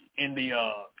playing in the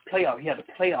playoffs, he had to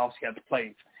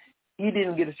play, he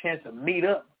didn't get a chance to meet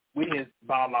up with his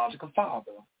biological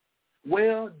father.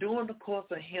 Well, during the course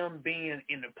of him being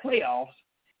in the playoffs,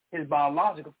 his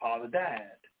biological father died.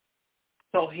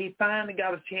 So he finally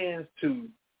got a chance to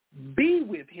be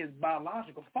with his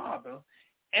biological father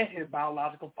at his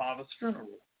biological father's funeral.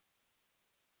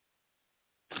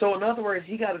 So in other words,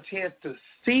 he got a chance to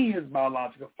see his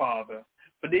biological father,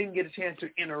 but didn't get a chance to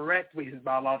interact with his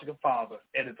biological father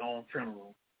at his own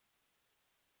funeral.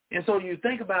 And so you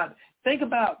think about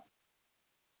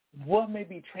what may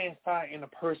be transpiring in a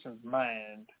person's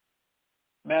mind.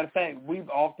 Matter of fact, we've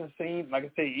often seen, like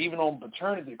I say, even on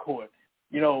paternity court,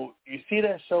 you see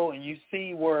that show and you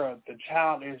see where the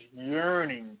child is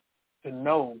yearning to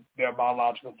know their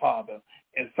biological father.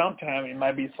 And sometimes it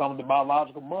might be some of the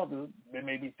biological mothers that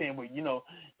may be saying, well, you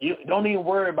don't even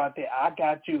worry about that. I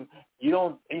got you.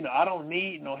 I don't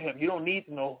need no help. You don't need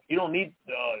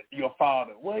your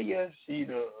father. Well, yes, she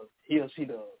does. He or she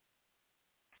does.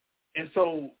 And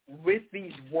so with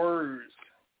these words,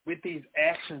 with these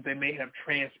actions that may have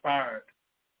transpired,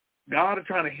 God is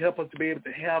trying to help us to be able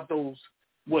to have those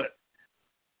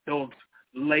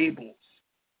labels.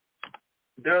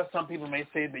 There are some people may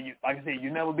say that, like I said,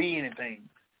 you never be anything.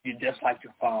 You're just like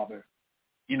your father.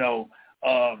 You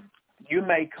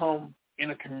may come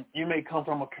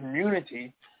from a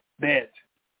community that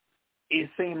it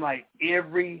seemed like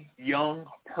every young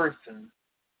person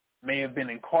may have been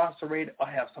incarcerated or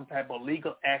have some type of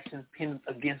legal action pending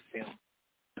against them.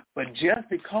 But just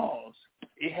because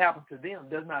it happened to them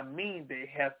does not mean that it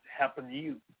has to happen to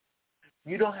you.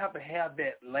 You don't have to have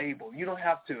that label. You don't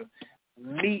have to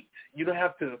you don't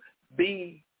have to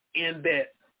be in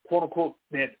that, quote unquote,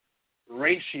 that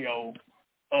ratio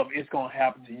of it's going to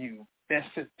happen to you. That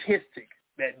statistic,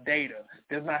 that data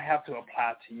does not have to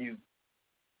apply to you.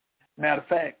 Matter of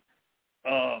fact,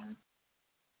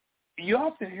 you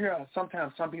often hear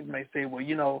sometimes some people may say,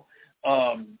 well,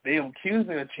 they accuse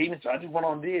me of cheating, so I just went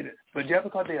on and did it. But just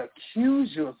because they accuse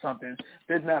you of something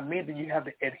does not mean that you have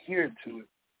to adhere to it.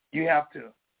 You have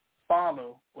to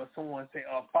follow what someone say,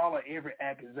 or follow every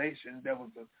accusation that was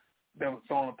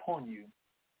thrown upon you.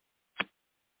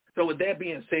 So with that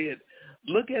being said,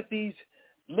 look at these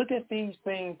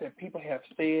things that people have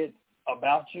said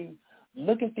about you.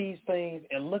 Look at these things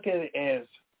and look at it as,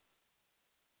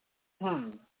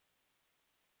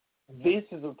 this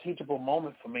is a teachable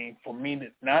moment for me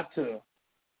not to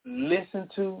listen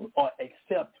to or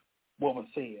accept what was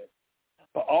said.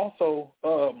 But also,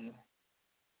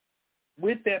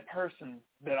 with that person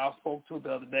that I spoke to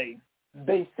the other day,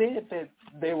 they said that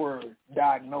they were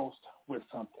diagnosed with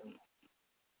something.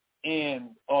 And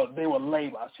they were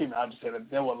labeled. I just said that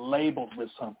they were labeled with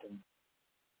something.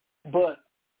 But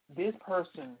this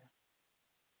person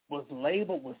was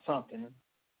labeled with something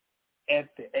at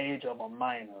the age of a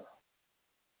minor.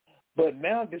 But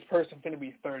now this person finna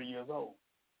be 30 years old.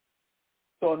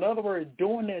 So in other words,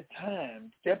 during that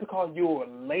time, just because you were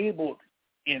labeled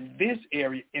in this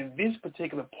area, in this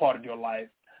particular part of your life,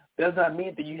 does not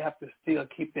mean that you have to still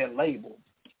keep that label.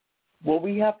 What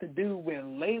we have to do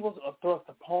when labels are thrust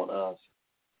upon us,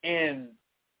 and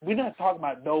we're not talking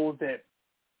about those that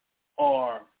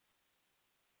are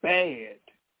bad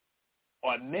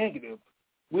or negative,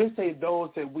 we'll say those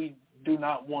that we do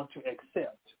not want to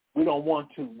accept. We don't want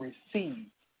to receive.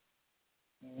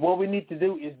 What we need to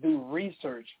do is do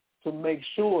research to make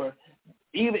sure,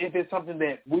 even if it's something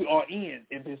that we are in,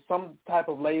 if it's some type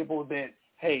of label that,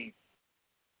 hey,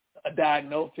 a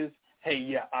diagnosis, hey,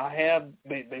 yeah,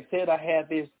 they said I have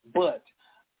this, but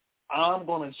I'm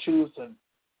going to choose to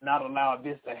not allow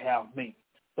this to have me.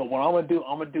 So what I'm going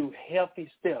to do healthy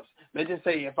steps. Let's just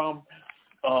say if I'm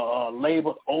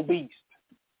labeled obese,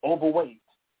 overweight.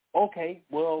 Okay,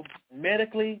 well,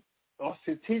 medically or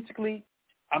statistically,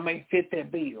 I may fit that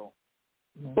bill.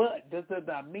 But this does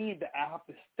not mean that I have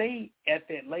to stay at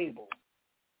that label.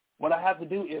 What I have to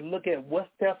do is look at what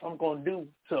steps I'm going to do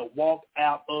to walk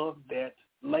out of that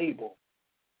label.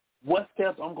 What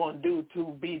steps I'm going to do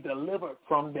to be delivered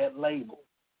from that label.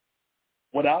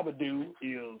 What I would do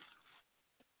is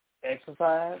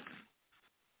exercise,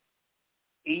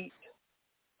 eat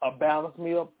a balanced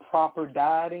meal, proper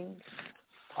dieting,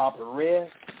 proper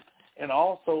rest, and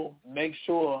also make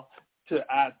sure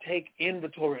I take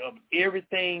inventory of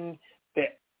everything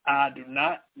that I do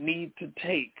not need to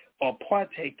take or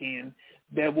partake in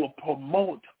that will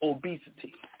promote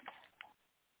obesity.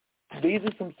 These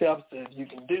are some steps that you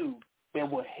can do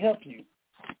that will help you.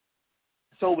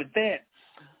 So with that,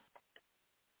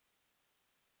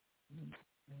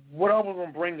 what I was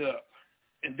going to bring up,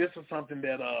 and this is something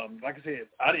that, like I said,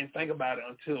 I didn't think about it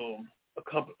until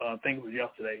I think it was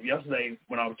yesterday. Yesterday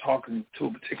when I was talking to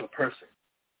a particular person.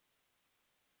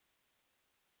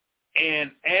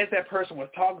 And as that person was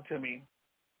talking to me,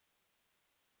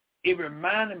 it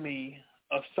reminded me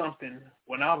of something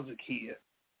when I was a kid.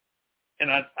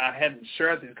 And I hadn't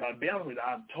shared this because, to be honest with you,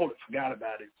 I totally forgot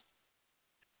about it.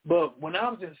 But when I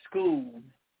was in school,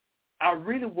 I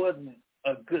really wasn't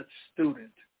a good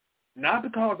student. Not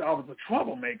because I was a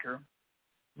troublemaker,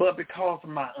 but because of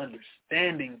my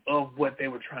understanding of what they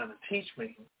were trying to teach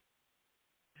me.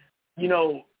 You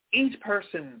know, each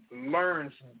person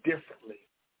learns differently.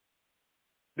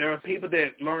 There are people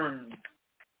that learn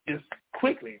just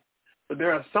quickly, but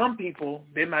there are some people,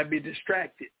 they might be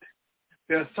distracted.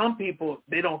 There are some people,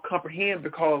 they don't comprehend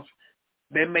because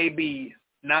they may be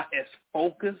not as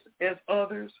focused as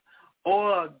others,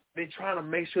 or they're trying to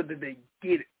make sure that they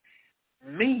get it.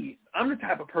 Me, I'm the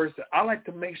type of person, I like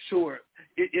to make sure,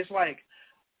 it's like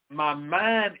my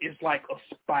mind is like a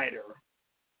spider.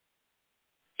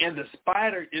 And the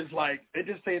spider is like, they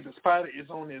just say the spider is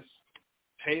on its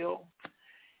tail,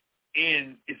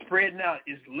 and it's spreading out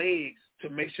its legs to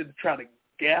make sure to try to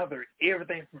gather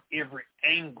everything from every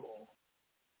angle.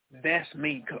 That's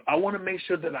me, because I want to make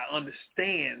sure that I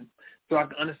understand so I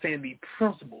can understand the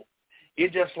principle.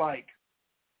 It's just like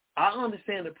I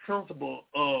understand the principle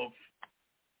of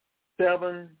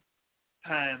 7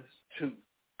 times 2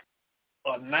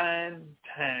 or 9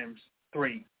 times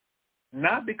 3.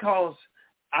 Not because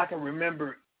I can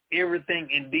remember everything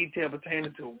in detail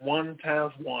pertaining to 1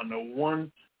 times 1 or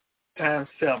 1 times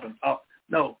 7.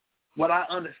 No, what I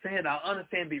understand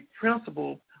the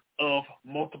principle of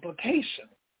multiplication.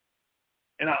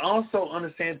 And I also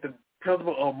understand the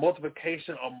principle of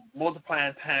multiplication of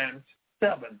multiplying times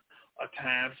 7 or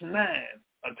times 9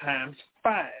 or times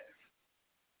 5.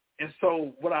 And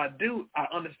so what I do, I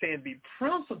understand the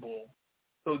principle,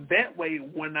 so that way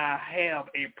when I have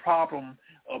a problem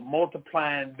of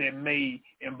multiplying that may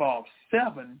involve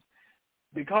 7,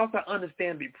 because I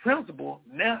understand the principle,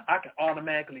 now I can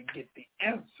automatically get the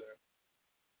answer.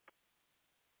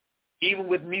 Even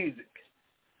with music,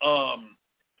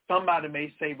 somebody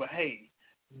may say, well, hey,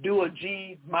 do a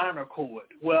G minor chord.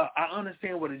 Well, I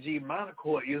understand what a G minor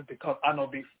chord is because I know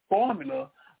the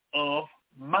formula of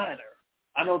minor.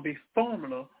 I know the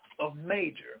formula of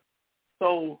major.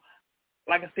 So,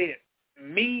 like I said,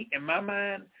 me, in my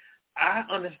mind, I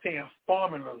understand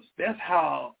formulas. That's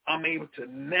how I'm able to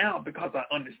now, because I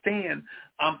understand,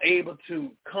 I'm able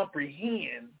to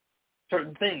comprehend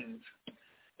certain things.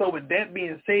 So with that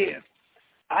being said,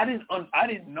 I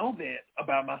didn't know that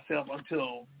about myself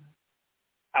until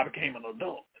I became an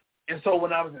adult. And so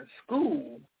when I was in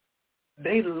school,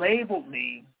 they labeled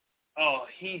me, oh,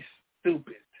 he's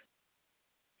stupid.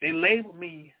 They labeled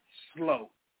me slow.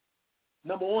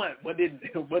 Number one, what didn't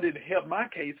help my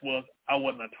case was I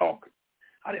wasn't a talker.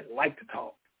 I didn't like to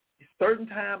talk. A certain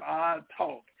time I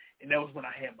talked, and that was when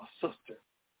I had my sister.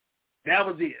 That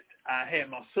was it. I had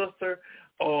my sister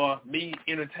or me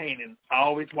entertaining. I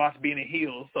always watched Benny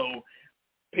Hill, so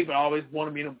people always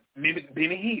wanted me to mimic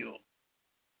Benny Hill.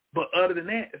 But other than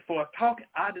that, as far as talking,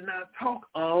 I did not talk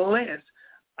unless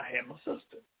I had my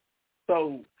sister.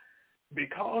 So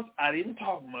because I didn't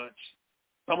talk much,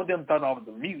 some of them thought I was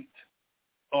a mute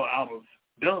or I was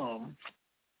dumb.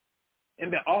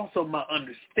 And then also my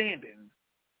understanding.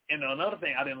 And another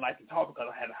thing, I didn't like to talk because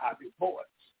I had a high-pitched voice.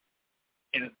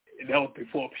 And that was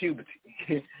before puberty.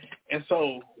 And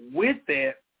so with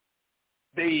that,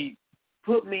 they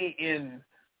put me in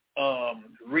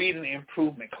reading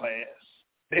improvement class.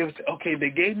 They would say, okay, they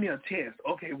gave me a test.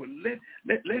 Okay, well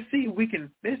let's see if we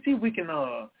can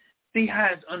see how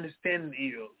his understanding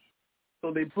is.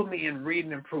 So they put me in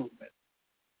reading improvement.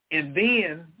 And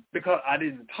then because I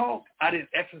didn't talk, I didn't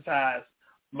exercise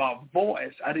my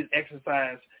voice, I didn't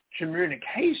exercise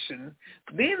communication,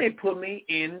 then they put me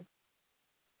in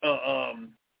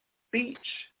speech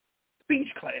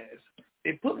class.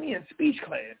 They put me in speech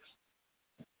class.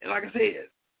 And like I said,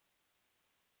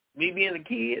 me being a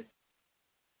kid,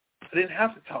 I didn't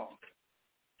have to talk.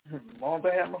 As long as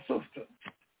I had my sister.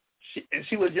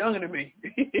 She was younger than me.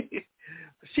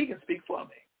 But she can speak for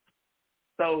me.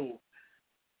 So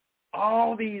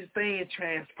all these things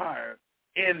transpired.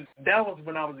 And that was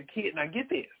when I was a kid. Now get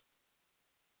this.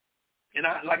 And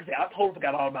like I said, I totally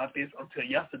forgot all about this until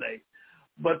yesterday.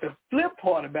 But the flip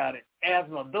part about it, as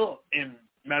an adult, and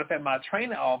matter of fact, my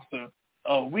training officer,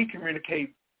 we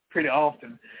communicate pretty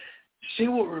often. She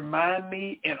would remind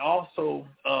me, and also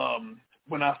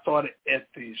when I started at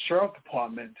the sheriff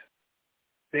department,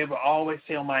 they would always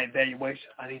say on my evaluation,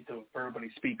 I need to verbally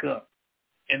speak up.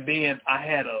 And then I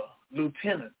had a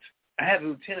lieutenant.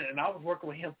 And I was working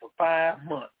with him for 5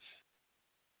 months.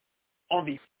 On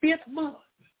the 5th month,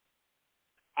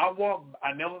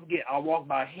 I never forget, I walked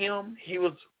by him. He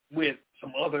was with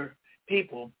some other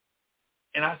people.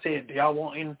 And I said, do y'all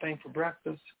want anything for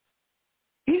breakfast?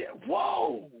 He said,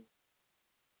 whoa,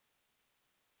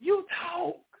 you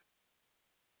talk.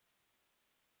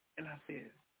 And I said,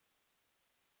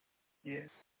 yes.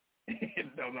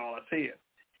 That's all I said.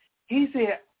 He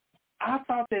said, I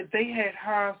thought that they had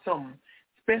hired some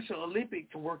Special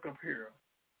Olympic to work up here.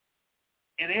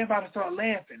 And everybody started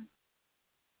laughing.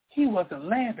 He wasn't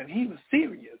laughing. He was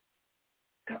serious.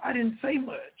 Because I didn't say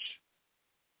much.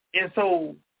 And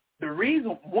so the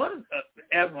reason,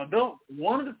 as an adult,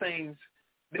 one of the things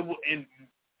that, and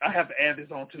I have to add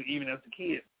this on too, even as a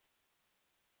kid,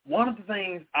 one of the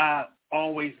things I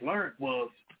always learned was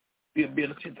the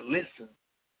ability to listen.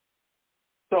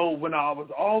 So when I was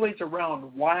always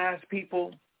around wise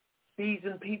people,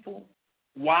 seasoned people,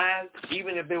 wise,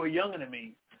 even if they were younger than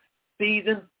me,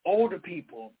 seasoned, older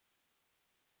people,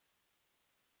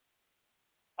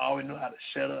 I always knew how to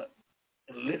shut up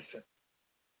and listen.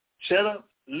 Shut up,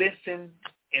 listen,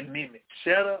 and mimic.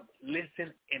 Shut up,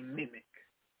 listen, and mimic.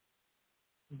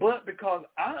 But because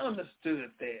I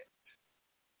understood that,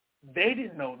 they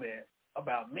didn't know that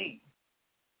about me.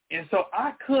 And so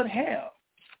I could have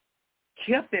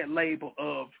kept that label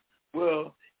of,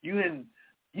 well, you in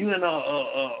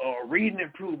reading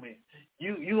improvement,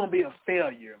 you gonna be a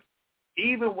failure.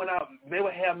 Even when they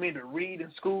would have me to read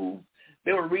in school,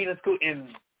 they were reading in school and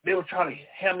they were trying to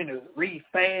have me to read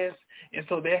fast, and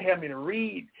so they had me to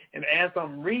read, and as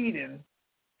I'm reading,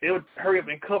 they would hurry up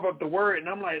and cover up the word, and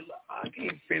I'm like, I can't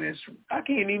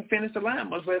even finish the line,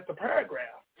 much less the paragraph.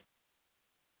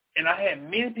 And I had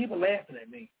many people laughing at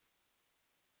me.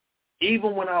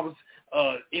 Even when I was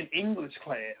in English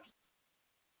class,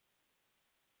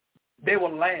 they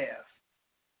would laugh.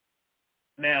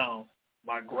 Now,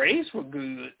 my grades were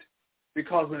good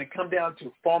because when it come down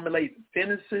to formulating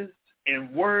sentences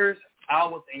and words, I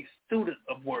was a student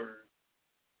of words.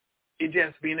 It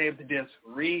just being able to just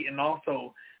read, and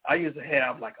also I used to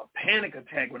have like a panic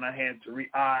attack when I had to read.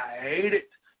 I hated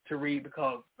to read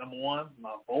because, number one,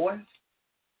 my voice,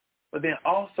 but then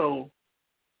also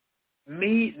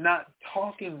me not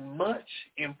talking much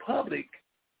in public,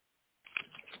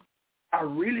 I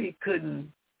really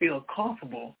couldn't feel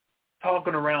comfortable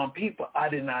talking around people I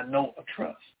did not know or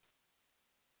trust.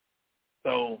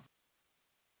 So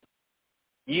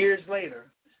years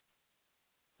later,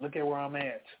 look at where I'm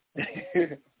at.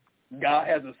 God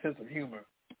has a sense of humor.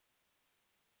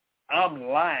 I'm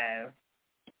live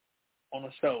on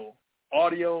a show,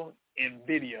 audio and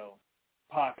video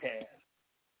podcast,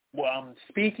 where I'm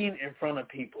speaking in front of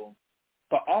people,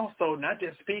 but also not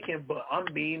just speaking, but I'm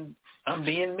being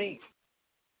me.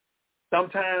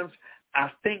 Sometimes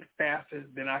I think faster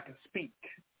than I can speak.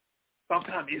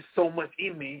 Sometimes it's so much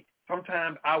in me.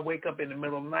 Sometimes I wake up in the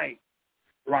middle of the night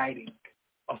writing,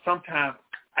 or sometimes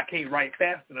I can't write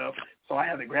fast enough, so I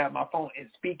have to grab my phone and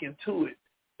speak into it,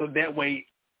 so that way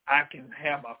I can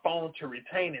have my phone to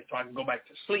retain it so I can go back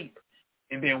to sleep.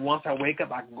 And then once I wake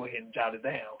up, I can go ahead and jot it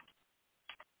down.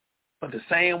 But the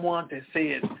same one that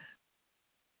said,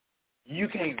 you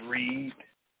can't read,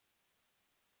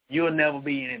 you'll never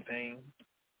be anything.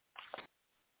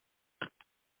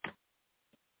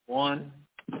 1,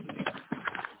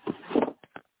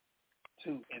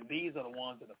 2, and these are the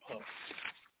ones that are published.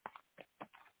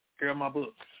 Here are my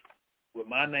books with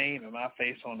my name and my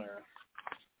face on there.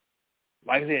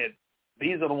 Like I said,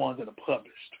 these are the ones that are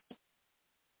published.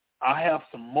 I have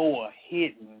some more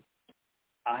hidden.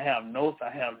 I have notes.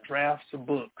 I have drafts of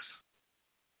books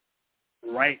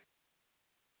right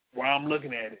where I'm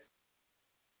looking at it.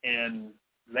 And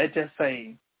let's just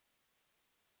say,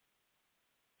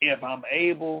 if I'm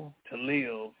able to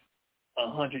live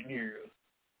 100 years,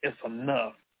 it's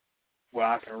enough where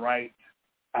I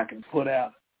can put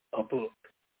out a book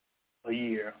a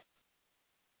year.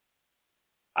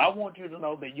 I want you to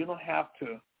know that you don't have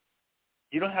to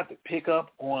pick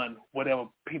up on whatever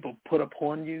people put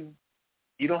upon you.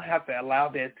 You don't have to allow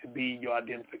that to be your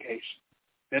identification.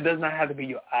 That does not have to be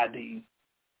your ID.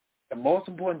 The most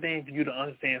important thing is for you to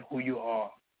understand who you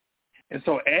are. And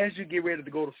so as you get ready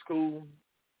to go to school,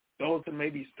 those that may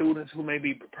be students who may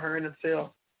be preparing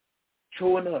themselves,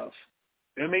 true enough,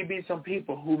 there may be some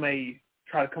people who may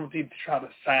try to come to you to try to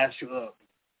size you up,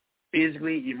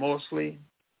 physically, emotionally,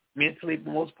 mentally,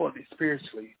 but most importantly,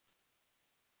 spiritually.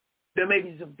 There may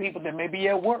be some people that may be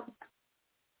at work.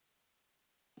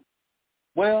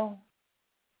 Well,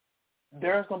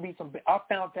 there's going to be some, I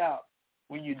found out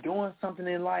when you're doing something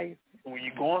in life, when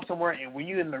you're going somewhere, and when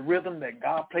you're in the rhythm that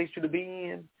God placed you to be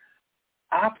in,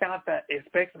 I found that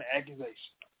expect an accusation.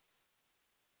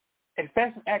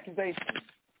 Expect an accusation.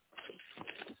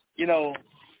 You know,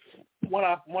 one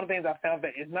of the things I found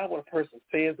that it's not what a person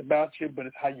says about you, but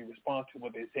it's how you respond to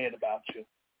what they said about you.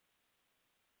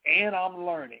 And I'm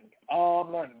learning.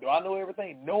 Do I know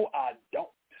everything? No, I don't.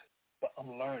 But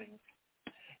I'm learning.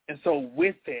 And so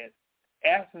with that,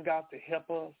 asking God to help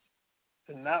us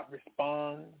to not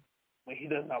respond when he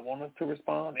does not want us to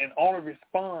respond, and only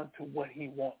respond to what he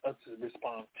wants us to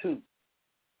respond to.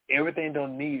 Everything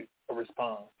don't need a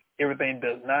response. Everything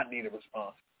does not need a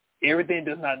response. Everything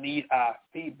does not need our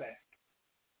feedback.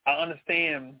 I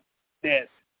understand that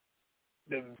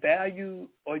the value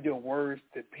of your words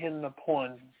depends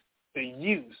upon the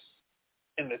use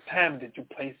and the time that you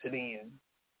place it in.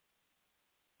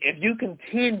 If you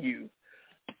continue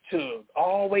to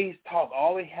always talk,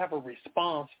 always have a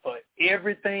response for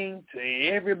everything to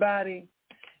everybody,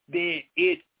 then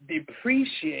it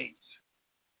depreciates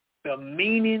the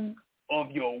meaning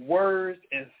of your words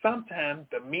and sometimes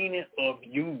the meaning of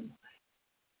you.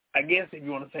 I guess if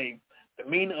you want to say the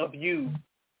meaning of you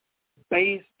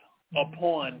based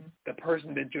upon the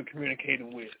person that you're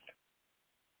communicating with.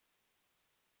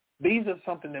 These are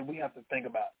something that we have to think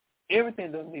about.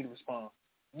 Everything doesn't need a response.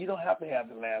 You don't have to have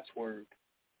the last word,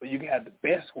 but you can have the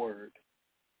best word.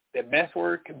 The best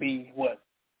word could be what?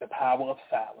 The power of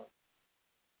silence.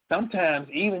 Sometimes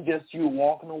even just you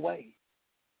walking away.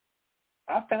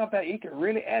 I found that it can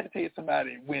really agitate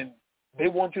somebody when they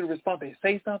want you to respond. They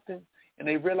say something and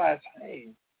they realize, hey,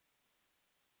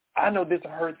 I know this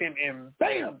will hurt them, and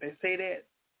bam, they say that.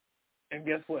 And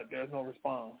guess what? There's no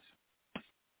response.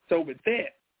 So with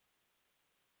that,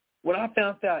 what I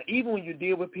found out, even when you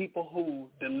deal with people who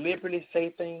deliberately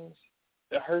say things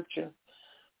that hurt you,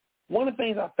 one of the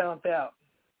things I found out,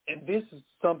 and this is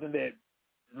something that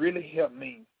really helped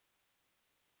me,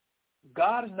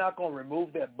 God is not going to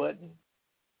remove that button.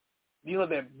 You know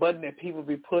that button that people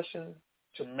be pushing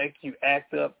to make you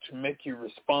act up, to make you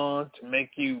respond, to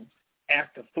make you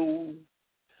act a fool?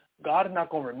 God is not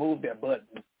going to remove that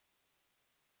button.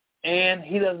 And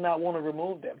he does not want to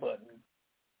remove that button.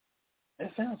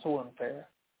 It sounds so unfair.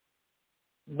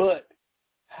 But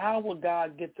how will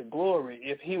God get the glory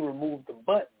if he removed the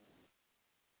button?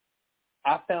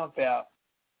 I found out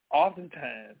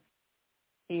oftentimes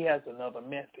he has another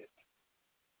method.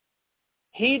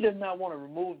 He does not want to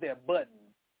remove that button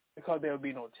because there will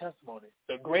be no testimony.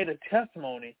 The greater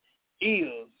testimony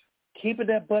is keeping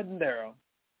that button there,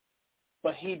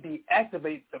 but he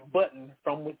deactivates the button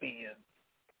from within.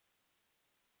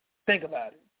 Think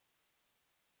about it.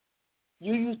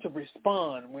 You used to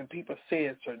respond when people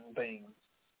said certain things.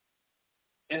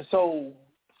 And so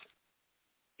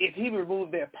if he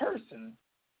removed that person,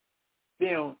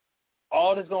 then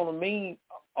all it's going to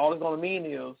mean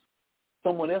is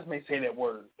someone else may say that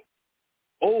word.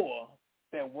 Or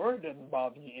that word doesn't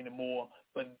bother you anymore,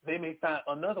 but they may find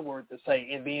another word to say,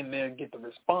 and then they'll get the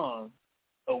response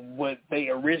of what they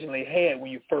originally had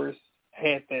when you first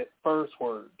had that first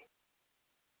word.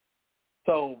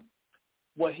 So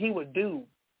what he would do,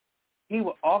 he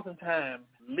would oftentimes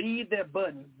leave that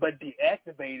button but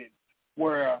deactivate it,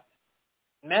 where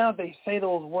now they say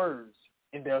those words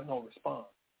and there's no response.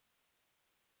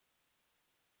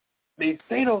 They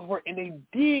say those words and they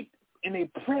dig and they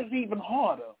press even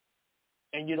harder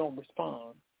and you don't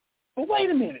respond. But wait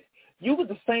a minute. You were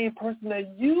the same person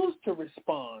that used to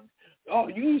respond. Oh,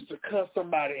 you used to cuss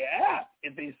somebody out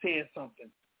if they said something.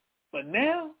 But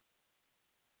now,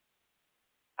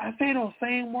 I say those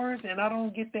same words and I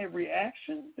don't get that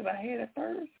reaction that I had at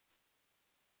first.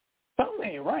 Something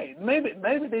ain't right. Maybe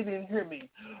they didn't hear me.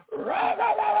 Press.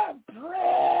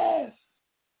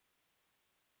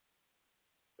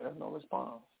 There's no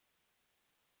response.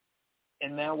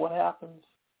 And now what happens?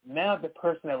 Now the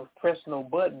person that was pressing no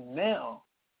button, now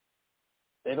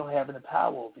they don't have any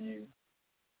power over you.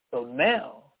 So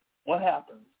now what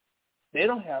happens? They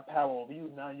don't have power over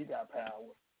you. Now you got power.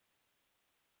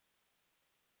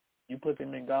 You put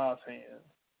them in God's hands.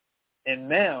 And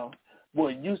now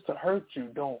what used to hurt you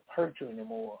don't hurt you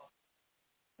anymore.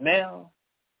 Now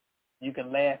you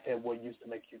can laugh at what used to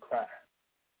make you cry.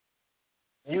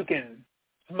 You can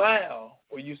smile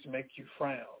what used to make you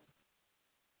frown.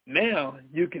 Now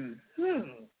you can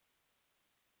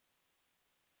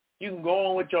go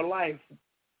on with your life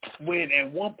when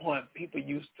at one point people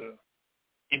used to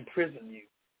imprison you.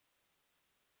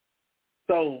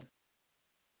 So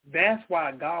that's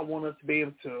why God wants us to be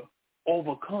able to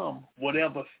overcome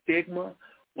whatever stigma,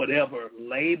 whatever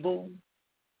label,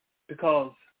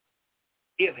 because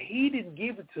if he didn't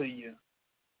give it to you,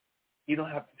 you don't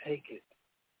have to take it.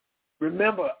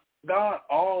 Remember, God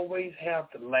always has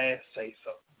the last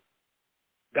say-so.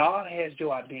 God has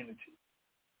your identity,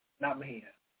 not man.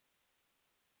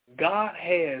 God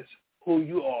has who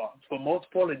you are. But most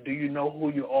importantly, do you know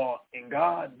who you are in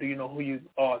God? Do you know who you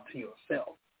are to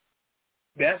yourself?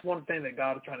 That's one thing that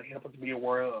God is trying to help us to be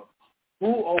aware of.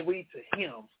 Who are we to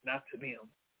him, not to them?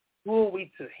 Who are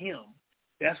we to him?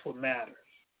 That's what matters.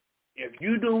 If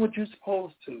you're doing what you're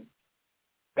supposed to,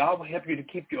 God will help you to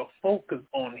keep your focus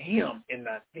on him and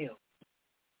not them.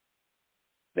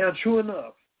 Now, true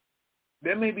enough,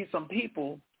 there may be some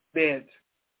people that,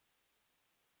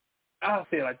 I'll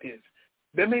say it like this,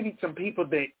 there may be some people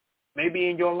that may be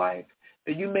in your life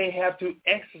that you may have to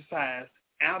exercise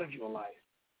out of your life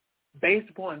based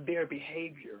upon their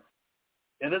behavior.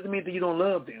 That doesn't mean that you don't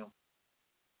love them.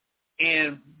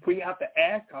 And we have to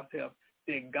ask ourselves,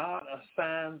 did God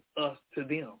assign us to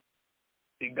them?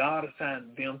 Did God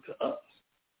assign them to us?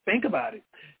 Think about it.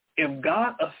 If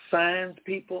God assigns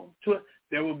people to us,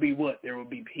 there will be what? There will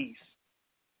be peace.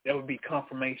 There will be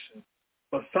confirmation.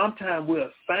 But sometimes we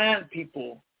assign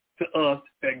people to us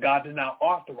that God did not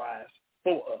authorize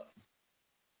for us.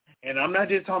 And I'm not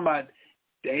just talking about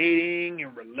dating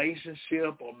and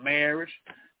relationship or marriage.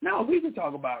 No, we can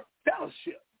talk about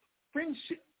fellowship,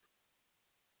 friendship.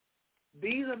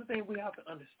 These are the things we have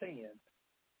to understand.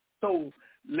 So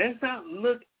let's not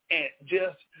look at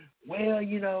just,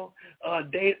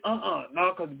 date, No,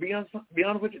 because to be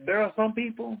honest with you, there are some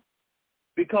people,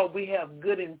 because we have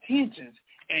good intentions,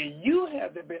 and you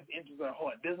have their best interest at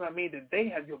heart, does not mean that they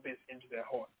have your best interest at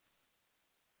heart.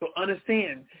 So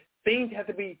understand, things have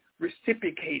to be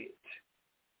reciprocated.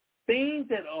 things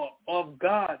that are of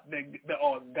God, that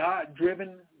are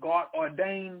God-driven,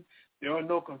 God-ordained, there are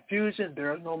no confusion,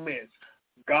 there is no mess.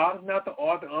 God is not the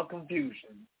author of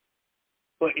confusion.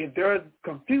 But if there is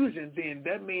confusion, then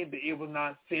that means that it was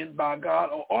not sent by God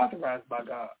or authorized by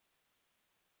God.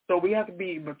 So we have to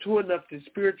be mature enough to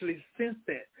spiritually sense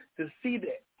that, to see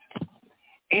that,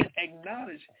 and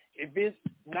acknowledge if it's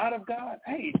not of God,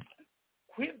 hey,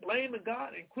 quit blaming God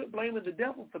and quit blaming the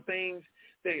devil for things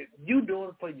that you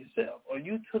doing for yourself or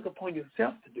you took upon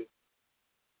yourself to do.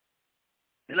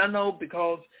 And I know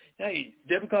because, hey,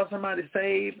 just because somebody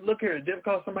saved, look here, just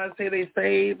because somebody say they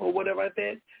saved or whatever like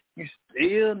that, you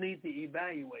still need to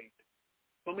evaluate.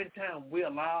 So many times we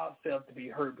allow ourselves to be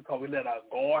hurt because we let our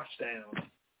guards down.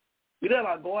 We let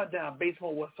our guard down based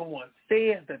on what someone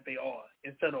says that they are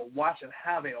instead of watching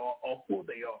how they are or who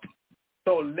they are.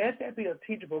 So let that be a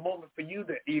teachable moment for you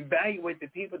to evaluate the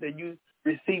people that you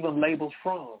receiving labels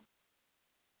from.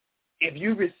 If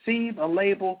you receive a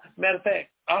label, matter of fact,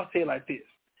 I'll say it like this.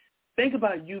 Think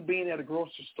about you being at a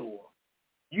grocery store.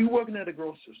 You working at a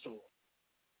grocery store.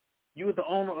 You are the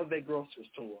owner of that grocery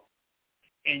store.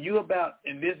 And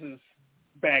and this is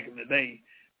back in the day,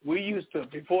 we used to,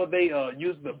 before they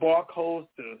used the barcodes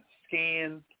to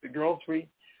scan the grocery,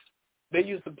 they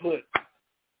used to put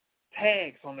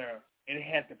tags on there, and it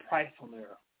had the price on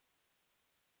there.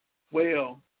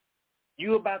 Well,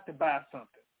 you're about to buy something.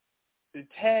 The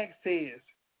tag says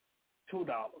 $2.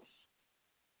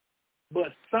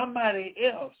 But somebody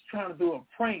else trying to do a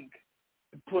prank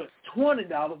to put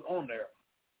 $20 on there.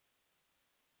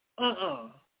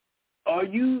 Are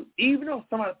you, even though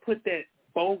somebody put that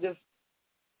bogus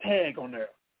tag on there,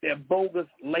 that bogus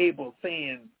label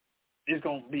saying it's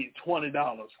going to be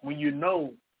 $20 when you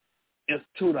know it's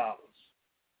 $2?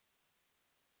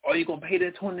 Are you going to pay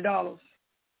that $20?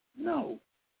 No.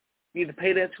 You need to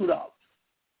pay that $2.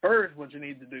 First, what you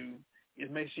need to do is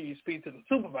make sure you speak to the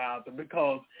supervisor,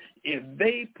 because if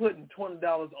they putting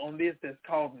 $20 on this that's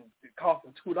costing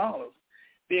 $2,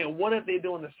 then what if they're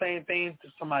doing the same thing to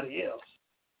somebody else?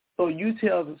 So you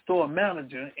tell the store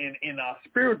manager, and in our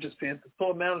spiritual sense, the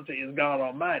store manager is God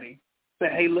Almighty, say,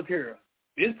 hey, look here,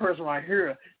 this person right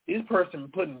here, this person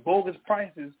putting bogus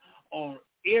prices on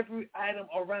every item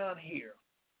around here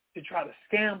to try to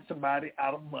scam somebody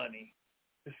out of money,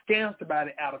 to scam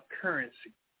somebody out of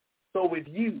currency. So with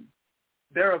you,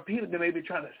 there are people that may be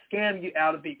trying to scam you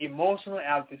out of the emotional,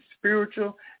 out of the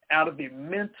spiritual, out of the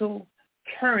mental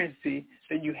currency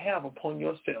that you have upon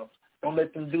yourself. Don't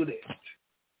let them do that.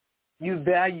 You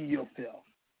value yourself.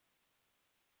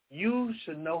 You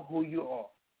should know who you are.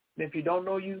 And if you don't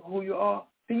know who you are,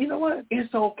 then you know what?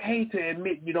 It's okay to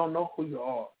admit you don't know who you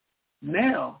are.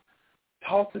 Now,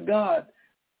 talk to God.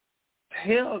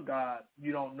 Tell God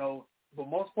you don't know, but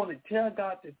most importantly, tell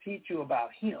God to teach you about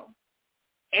him.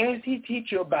 As he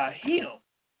teach you about him,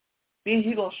 then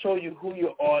he's going to show you who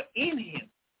you are in him.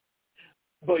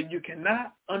 But you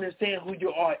cannot understand who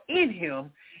you are in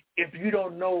him if you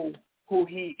don't know who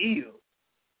he is.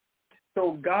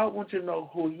 So God wants you to know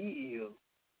who he is,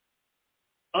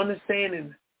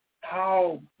 understanding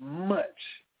how much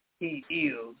he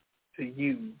is to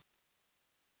you.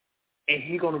 And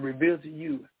he's going to reveal to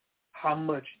you how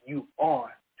much you are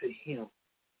to him.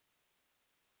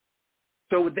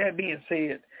 So with that being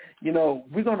said,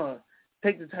 we're going to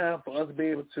take the time for us to be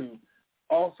able to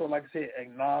also, like I said,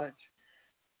 acknowledge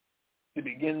the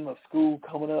beginning of school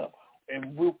coming up.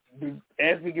 And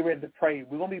as we get ready to pray,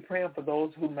 we're going to be praying for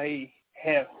those who may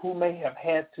have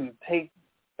had to take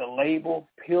the label,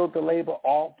 peel the label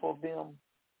off of them.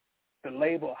 The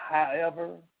label,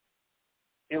 however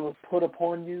it was put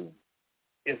upon you.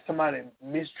 If somebody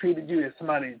mistreated you, if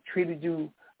somebody treated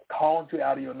you, called you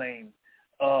out of your name,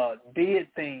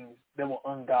 did things that were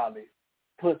ungodly,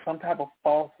 put some type of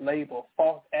false label,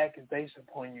 false accusation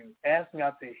upon you, asking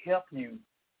God to help you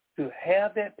to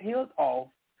have that peeled off,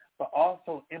 but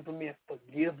also implement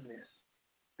forgiveness.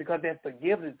 Because that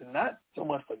forgiveness is not so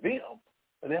much for them,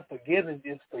 but that forgiveness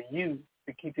is for you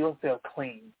to keep yourself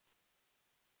clean.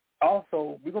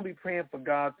 Also, we're going to be praying for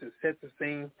God to set the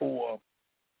scene for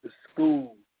the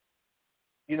school.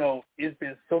 It's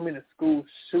been so many school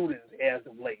shootings as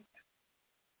of late.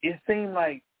 It seems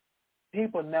like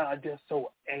people now are just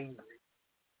so angry.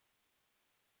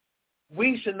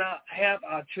 We should not have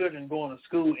our children going to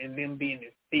school and them being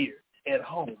in fear at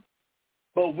home.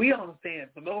 But we understand,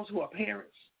 for those who are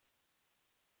parents,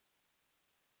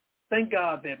 thank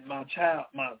God that my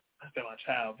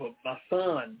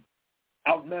son,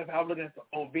 I was looking at some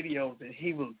old videos, and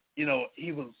he was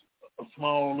a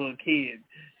small little kid.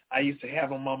 I used to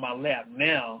have him on my lap.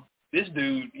 Now, this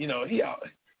dude,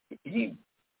 he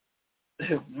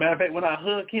Matter of fact, when I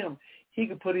hug him, he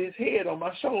could put his head on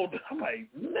my shoulder. I'm like,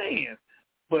 man.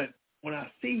 But when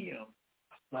I see him,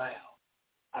 I smile.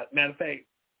 Matter of fact,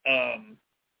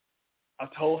 I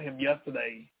told him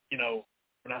yesterday,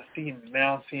 when I see him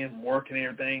now, see him working and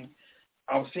everything,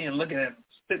 I was looking at him,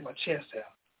 stick my chest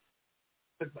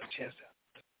out.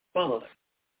 Fun,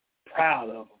 proud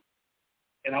of him.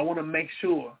 And I want to make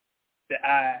sure that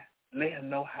I let him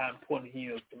know how important he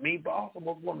is to me, but also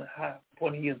most important how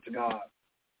important he is to God.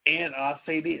 And I'll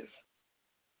say this.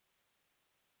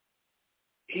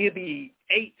 He'll be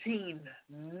 18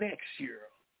 next year.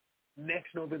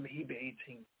 Next November, he'll be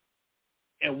 18.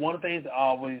 And one of the things I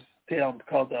always tell him,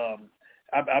 because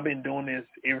I've been doing this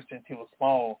ever since he was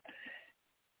small,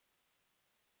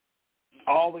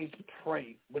 I always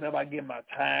pray. Whenever I get my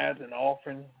tithes and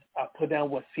offering, I put down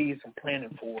what seeds I'm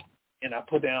planting for, and I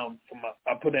put down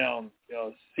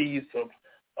seeds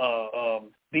of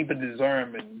deeper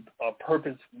discernment,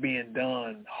 purpose being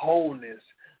done, wholeness,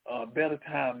 better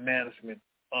time management,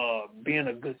 being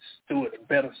a good steward, a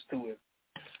better steward.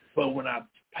 But when I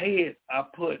pay it,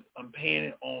 I'm paying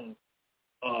it on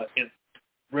it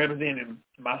representing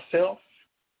myself,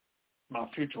 my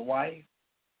future wife,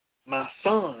 my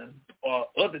son or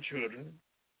other children,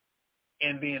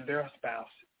 and then their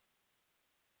spouses.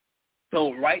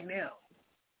 So right now,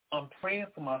 I'm praying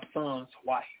for my son's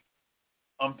wife.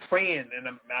 I'm praying, and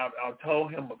I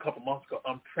told him a couple months ago,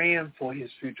 I'm praying for his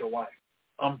future wife.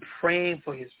 I'm praying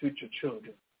for his future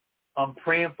children. I'm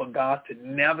praying for God to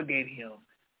navigate him,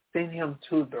 send him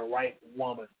to the right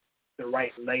woman, the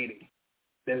right lady,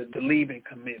 that is believing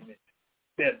commitment,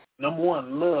 that, number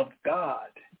one, loves God,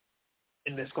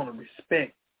 and that's going to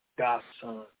respect God's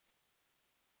son.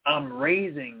 I'm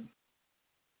raising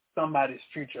somebody's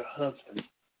future husband.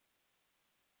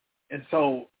 And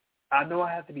so I know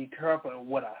I have to be careful in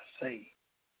what I say,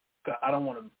 because I don't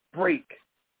want to break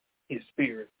his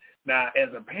spirit. Now, as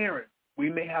a parent,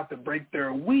 we may have to break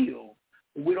their will,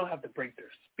 but we don't have to break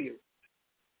their spirit.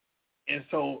 And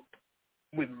so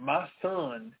with my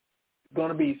son going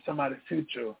to be somebody's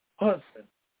future husband,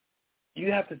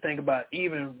 you have to think about,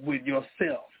 even with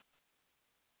yourself,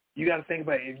 you got to think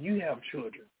about if you have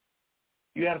children.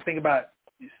 You got to think about,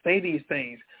 say these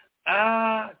things.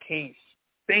 I can't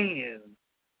stand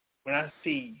when I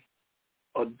see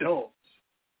adults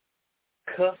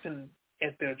cussing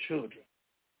at their children.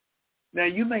 Now,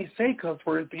 you may say cuss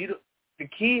words, but the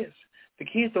kids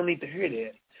don't need to hear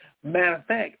that. Matter of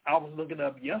fact, I was looking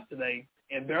up yesterday,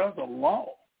 and there's a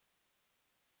law.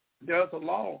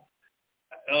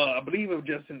 I believe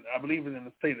it's in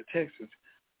the state of Texas,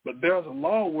 but there's a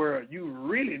law where you're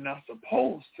really not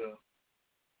supposed to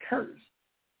curse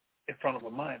in front of a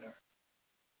minor.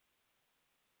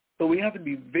 So we have to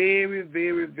be very,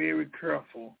 very, very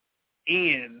careful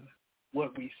in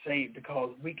what we say,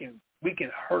 because we can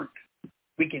hurt,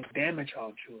 we can damage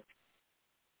our children.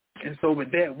 And so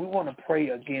with that, we want to pray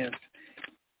against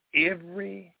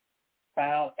every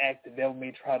foul act the devil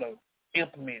may try to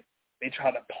implement, may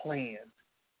try to plan,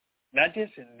 not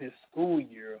just in this school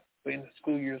year, but in the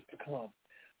school years to come.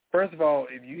 First of all,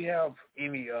 if you have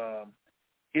any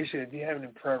issue, if you have any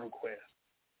prayer requests,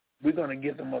 we're going to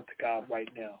give them up to God right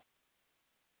now.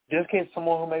 Just in case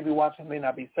someone who may be watching may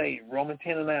not be saved, Romans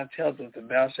 10:9 tells us that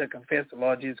thou shalt confess the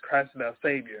Lord Jesus Christ as thy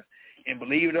Savior, and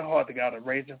believe in the heart that God has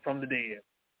raised him from the dead,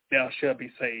 thou shalt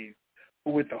be saved.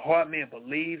 For with the heart man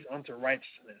believes unto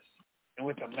righteousness, and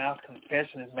with the mouth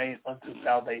confession is made unto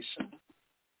salvation.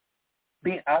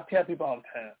 I tell people all the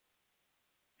time,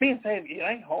 being saved, it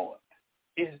ain't hard.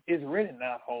 It's really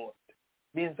not hard.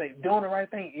 Being saved, doing the right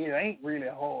thing, it ain't really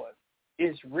hard.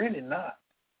 It's really not.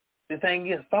 The thing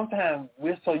is, sometimes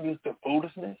we're so used to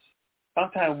foolishness.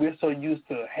 Sometimes we're so used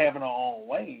to having our own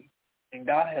way, and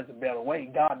God has a better way.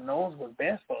 God knows what's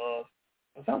best for us.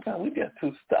 And sometimes we're just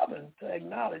too stubborn to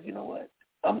acknowledge, you know what,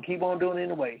 I'm going to keep on doing it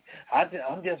anyway.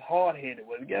 I'm just hard-headed.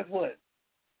 Well, guess what?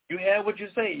 You have what you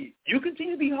say. You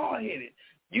continue to be hard-headed.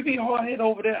 You be hard-headed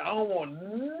over there. I don't want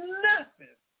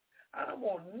nothing. I don't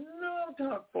want no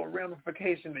talk for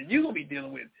ramification that you're going to be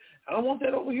dealing with. I don't want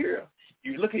that over here.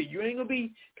 You look at, you ain't going to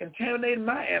be contaminating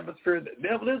my atmosphere. The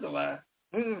devil is a lie.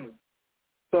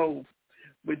 So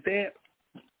with that,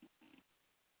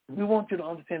 we want you to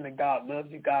understand that God loves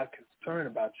you. God is concerned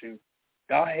about you.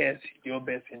 God has your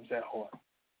best interest at heart.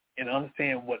 And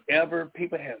understand whatever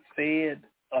people have said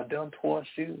or done towards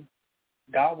you,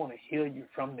 God want to heal you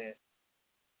from that.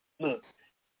 Look,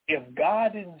 if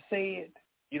God didn't say it,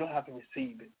 you don't have to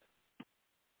receive it.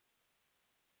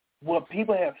 What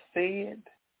people have said,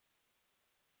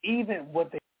 even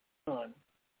what they've done,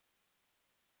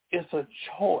 it's a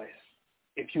choice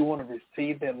if you want to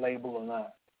receive that label or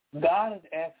not. God is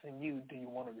asking you, do you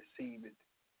want to receive it?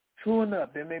 True enough,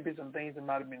 there may be some things that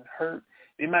might have been hurt.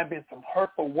 There might have been some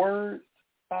hurtful words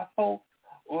by folks,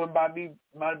 or it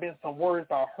might have been some words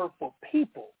by hurtful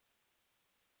people.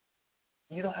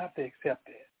 You don't have to accept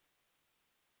it.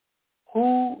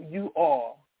 Who you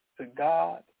are to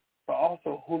God, but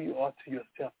also who you are to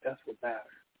yourself, that's what matters.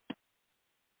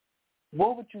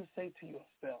 What would you say to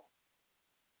yourself?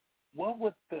 What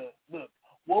would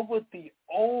the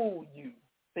old you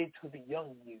say to the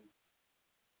young you?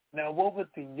 Now, what would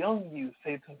the young you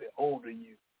say to the older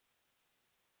you?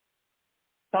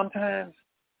 Sometimes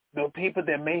the people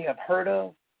that may have heard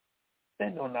of, they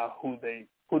know not who they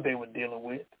were dealing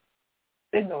with.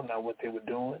 They know not what they were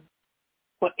doing.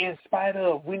 But in spite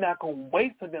of, we're not going to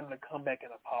wait for them to come back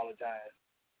and apologize.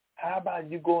 How about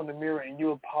you go in the mirror and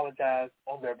you apologize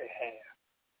on their behalf?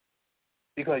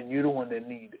 Because you're the one that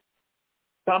needs it.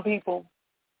 Some people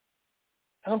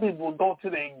will go to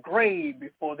their grave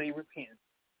before they repent,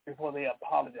 before they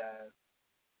apologize.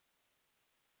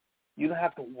 You don't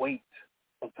have to wait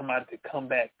for somebody to come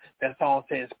back. That song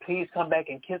says, please come back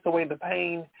and kiss away the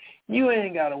pain. You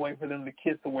ain't got to wait for them to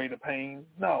kiss away the pain.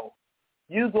 No.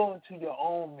 You go into your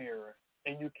own mirror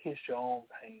and you kiss your own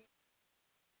pain.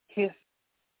 Kiss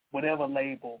whatever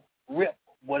label, rip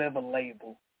whatever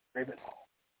label, rip it off.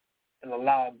 And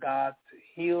allow God to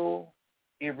heal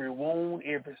every wound,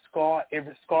 every scar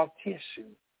tissue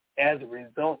as a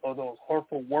result of those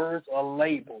hurtful words or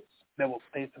labels that were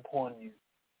placed upon you.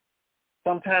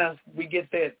 Sometimes we get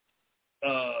that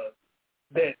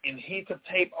adhesive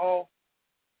tape off.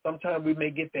 Sometimes we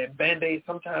may get that Band-Aid.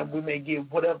 Sometimes we may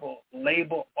get whatever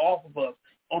label off of us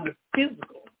on the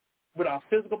physical, with our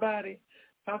physical body.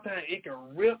 Sometimes it can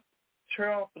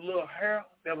tear off the little hair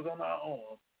that was on our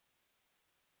arm.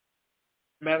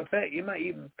 Matter of fact, it might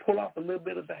even pull off a little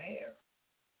bit of the hair.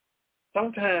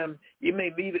 Sometimes it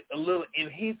may leave a little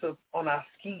adhesive on our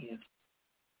skin.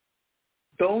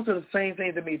 Those are the same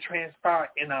things that may transpire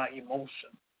in our emotion,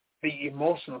 the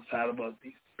emotional side of us,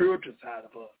 the spiritual side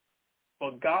of us.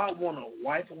 But God want to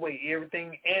wipe away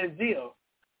everything as if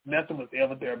nothing was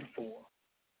ever there before.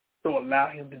 So allow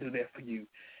him to do that for you.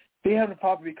 Dear Heavenly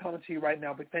Father, we come to you right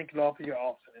now. We thank you, Lord, for your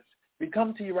awesomeness. We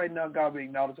come to you right now, God. We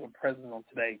acknowledge your presence on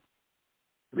today.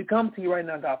 We come to you right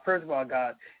now, God. First of all,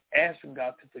 God, asking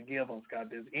God to forgive us, God.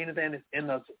 There's anything that's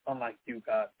in us unlike you,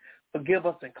 God. Forgive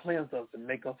us and cleanse us and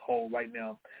make us whole right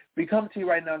now. We come to you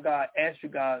right now, God. Ask you,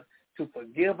 God, to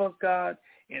forgive us, God.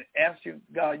 And ask you,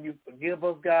 God, you forgive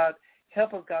us, God.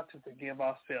 Help us, God, to forgive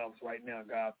ourselves right now,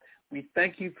 God. We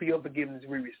thank you for your forgiveness.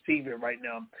 We receive it right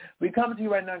now. We come to you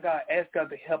right now, God. Ask God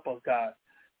to help us, God,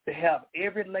 to have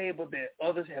every label that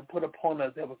others have put upon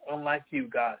us that was unlike you,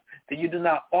 God, that you do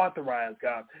not authorize,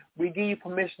 God. We give you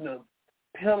permission to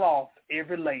peel off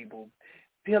every label,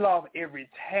 peel off every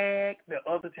tag that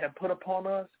others have put upon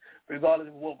us, regardless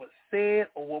of what was said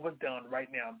or what was done right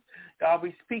now. God,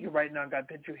 we speak right now, God,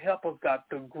 that you help us, God,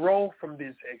 to grow from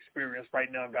this experience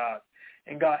right now, God.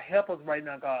 And God, help us right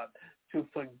now, God, to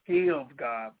forgive,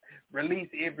 God. Release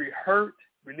every hurt,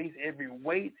 release every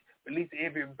weight, release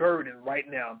every burden right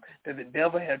now that the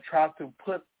devil has tried to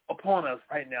put upon us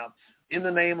right now. In the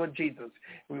name of Jesus,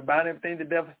 we bind everything the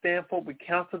devil stands for. We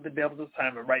cancel the devil's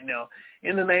assignment right now.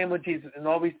 In the name of Jesus, and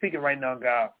all we speaking right now,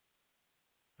 God.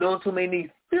 Those who may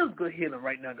need physical healing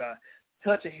right now, God,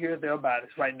 touch and heal their bodies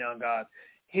right now, God.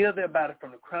 Heal their body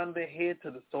from the crown of their head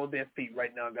to the sole of their feet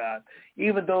right now, God.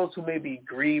 Even those who may be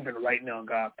grieving right now,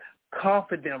 God.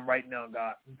 Comfort them right now,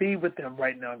 God. Be with them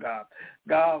right now, God.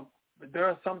 God, there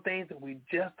are some things that we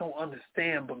just don't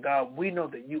understand, but God, we know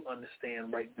that you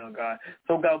understand right now, God.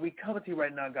 So God, we come to you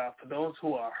right now, God, for those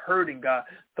who are hurting, God,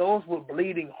 those with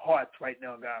bleeding hearts right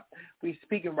now, God. We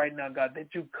speaking right now, God, that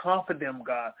you comfort them,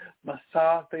 God.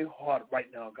 Massage their heart right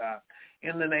now, God.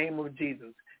 In the name of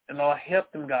Jesus. And Lord, help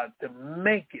them, God, to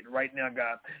make it right now,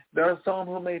 God. There are some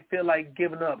who may feel like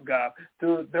giving up, God.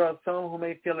 There are some who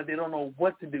may feel like they don't know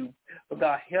what to do. But,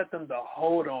 God, help them to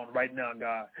hold on right now,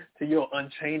 God, to your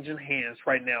unchanging hands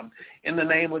right now. In the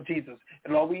name of Jesus.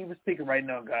 And, Lord, we even speaking right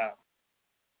now, God.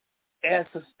 As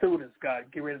the students, God,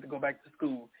 get ready to go back to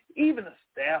school, even the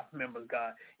staff members,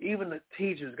 God, even the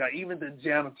teachers, God, even the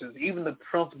janitors, even the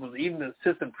principals, even the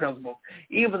assistant principals,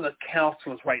 even the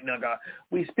counselors right now, God.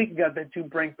 We speak, God, that you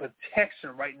bring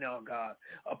protection right now, God,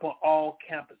 upon all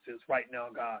campuses right now,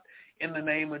 God. In the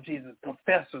name of Jesus,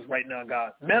 professors right now,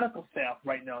 God, medical staff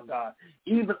right now, God,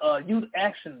 even youth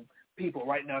action people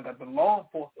right now, God, the law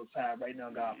enforcement side right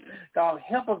now, God. God,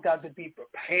 help us, God, to be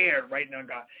prepared right now,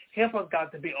 God. Help us,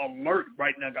 God, to be alert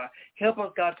right now, God. Help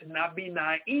us, God, to not be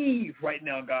naive right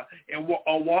now, God, and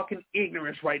walk in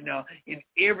ignorance right now in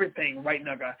everything right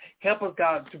now, God. Help us,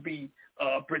 God, to be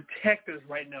protectors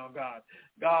right now, God.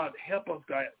 God, help us,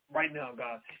 God, right now,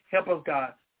 God. Help us,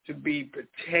 God, to be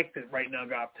protected right now,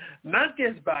 God. Not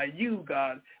just by you,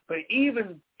 God, but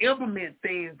even implement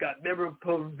things, God, that will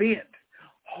prevent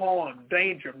harm,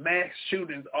 danger, mass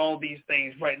shootings, all these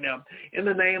things right now. In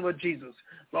the name of Jesus,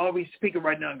 Lord, we speaking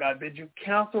right now, God, that you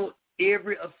counsel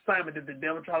every assignment that the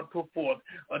devil try to put forth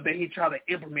or that he try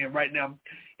to implement right now.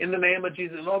 In the name of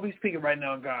Jesus, Lord, we speaking right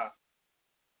now, God,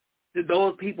 to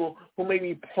those people who may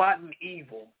be plotting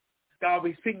evil. God,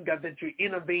 we speaking, God, that you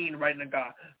intervene right now,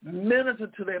 God. Minister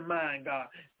to their mind, God.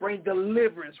 Bring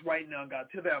deliverance right now, God,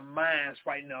 to their minds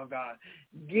right now, God.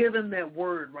 Give them that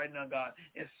word right now, God,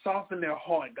 and soften their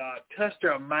heart, God. Touch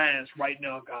their minds right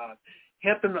now, God.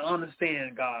 Help them to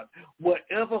understand, God,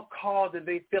 whatever cause that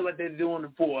they feel like they're doing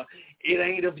it for, it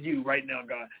ain't of you right now,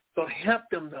 God. So help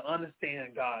them to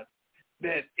understand, God,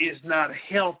 that it's not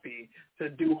healthy to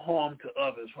do harm to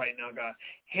others right now, God.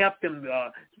 Help them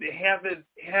to have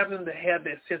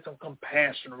that sense of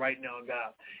compassion right now,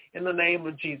 God. In the name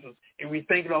of Jesus. And we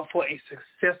thank you, Lord, for a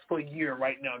successful year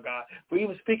right now, God. We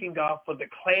even speaking, God, for the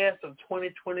class of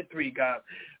 2023, God.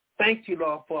 Thank you,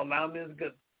 Lord, for allowing us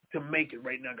to make it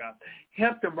right now, God.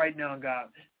 Help them right now, God,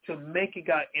 to make it,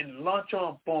 God, and launch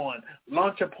upon,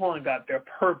 God, their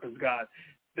purpose, God.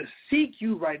 To seek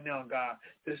you right now, God,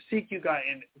 to seek you, God,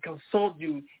 and consult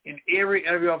you in every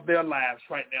area of their lives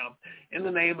right now. In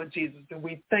the name of Jesus, and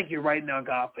we thank you right now,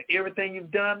 God, for everything you've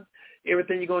done,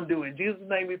 everything you're going to do. In Jesus'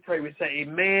 name we pray. We say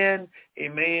amen,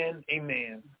 amen,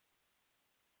 amen.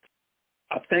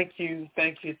 I thank you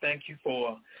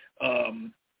for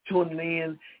tuning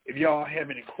in. If y'all have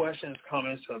any questions,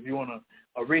 comments, or if you want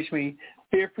to reach me,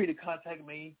 feel free to contact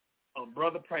me on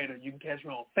Brother Prater. You can catch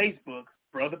me on Facebook,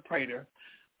 Brother Prater.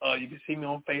 You can see me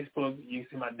on Facebook. You can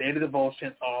see my daily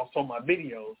devotions, also my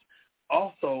videos.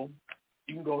 Also,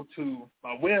 you can go to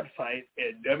my website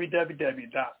at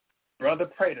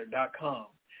www.brotherprater.com.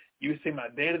 You can see my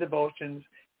daily devotions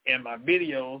and my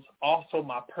videos, also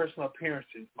my personal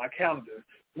appearances, my calendar,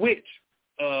 which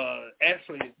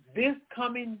actually this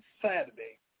coming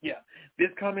Saturday,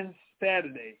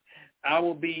 I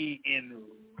will be in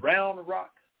Round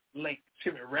Rock,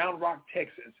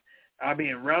 Texas. I'll be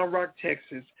in Round Rock,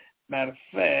 Texas. Matter of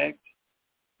fact,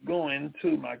 going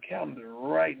to my calendar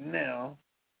right now,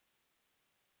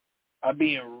 I'll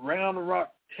be in Round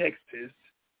Rock, Texas,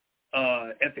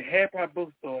 at the Happy Hour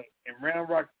Bookstore in Round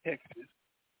Rock, Texas.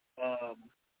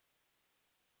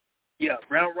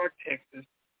 Round Rock, Texas.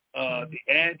 The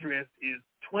address is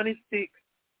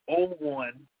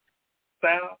 2601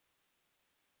 South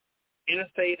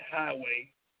Interstate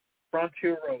Highway,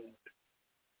 Frontier Road.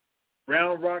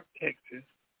 Round Rock, Texas,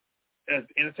 that's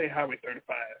Interstate Highway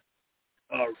 35.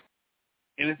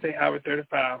 Interstate Highway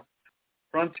 35,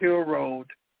 Frontier Road,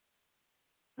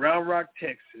 Round Rock,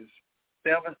 Texas,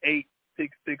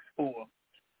 78664.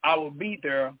 I will be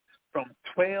there from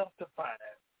 12 to 5,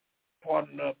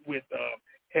 partnering up with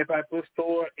Happy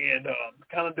Bookstore and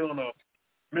kind of doing a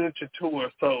miniature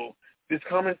tour. So this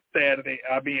coming Saturday,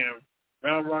 I'll be in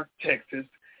Round Rock, Texas,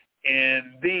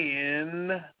 and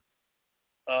then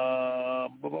I'll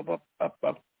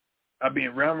be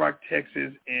in Round Rock,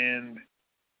 Texas, and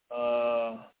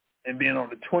then on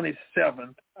the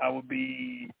 27th, I will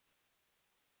be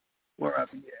where I'll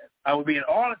be at. I will be in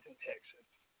Arlington, Texas.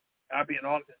 I'll be in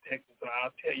Arlington, Texas, so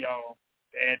I'll tell y'all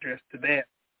the address to that.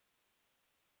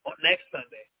 On next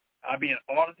Sunday, I'll be in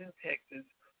Arlington, Texas,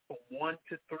 from 1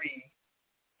 to 3.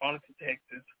 Arlington,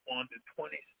 Texas, on the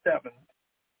 27th,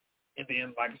 and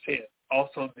then, like I said,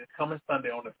 also this coming Sunday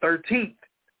on the 13th.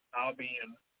 I'll be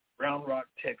in Round Rock,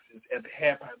 Texas at the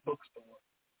Happy Hour Bookstore.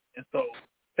 And so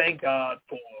thank God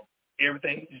for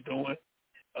everything he's doing.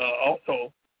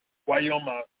 Also, while you're on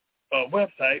my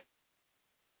website,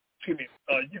 you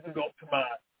can go to my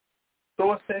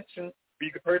store section where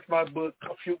you can purchase my book,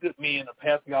 A Few Good Men, A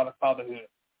Path to God of Fatherhood.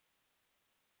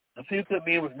 A Few Good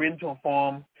Men was written to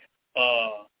inform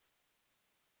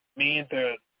men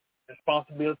their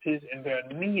responsibilities and their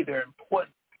need, their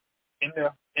importance in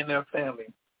their family.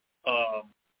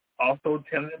 Also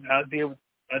telling them how to deal with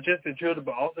not just the children,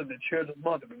 but also the children's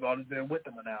mother, regardless if they're with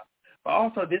them or not. But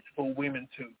also this is for women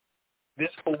too. This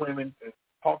is for women to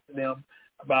talk to them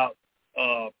about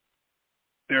the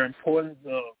importance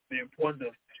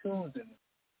of choosing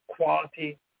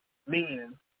quality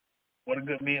men, what a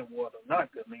good man, what are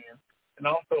not good men, and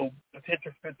also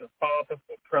potential future fathers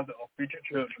for present or future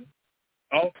children,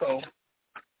 Also,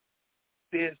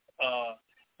 this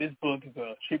book is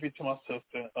a tribute to my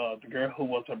sister, the girl who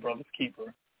was her brother's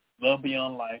keeper. Love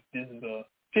Beyond Life. This is a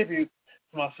tribute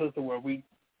to my sister where we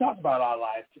talk about our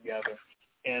lives together.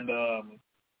 And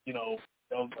you know,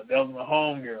 that was my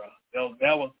home girl.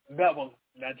 That was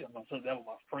not just my sister. That was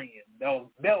my friend. That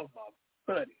was my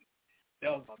buddy.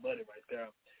 That was my buddy right there.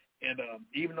 And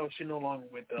even though she's no longer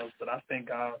with us, but I thank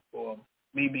God for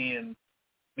me being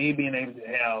able to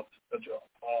have such a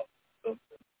awesome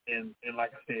sister. And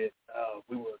like I said,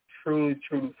 we were truly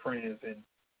friends. And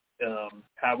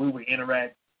how we would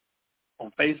interact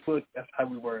on Facebook, that's how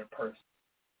we were in person.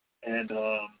 And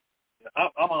I'm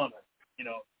honored. You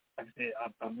know, like I said,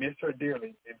 I miss her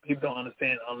dearly. And people don't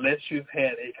understand, unless you've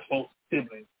had a close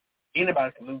sibling,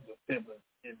 anybody can lose a sibling,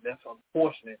 and that's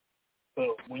unfortunate.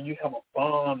 But when you have a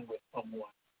bond with someone,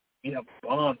 you have a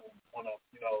bond with one of,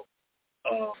 you know,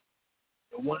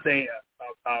 one day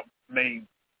I may,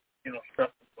 you know, stress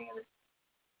the story.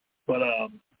 But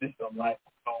this is a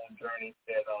lifelong journey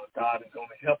that God is going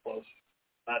to help us,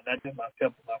 not just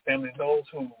myself, but my family, those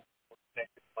who were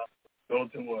connected, those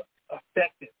who were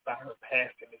affected by her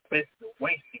passing, especially the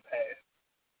way she passed.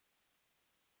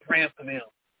 Praying for them.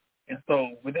 And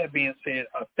so with that being said,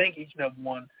 I thank each and every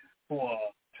one who are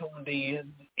tuned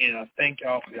in, and I thank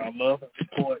y'all for your love and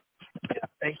support. And I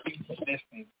thank you for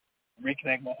listening to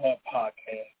Reconnect My Heart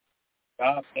podcast.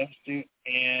 God bless you,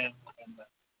 and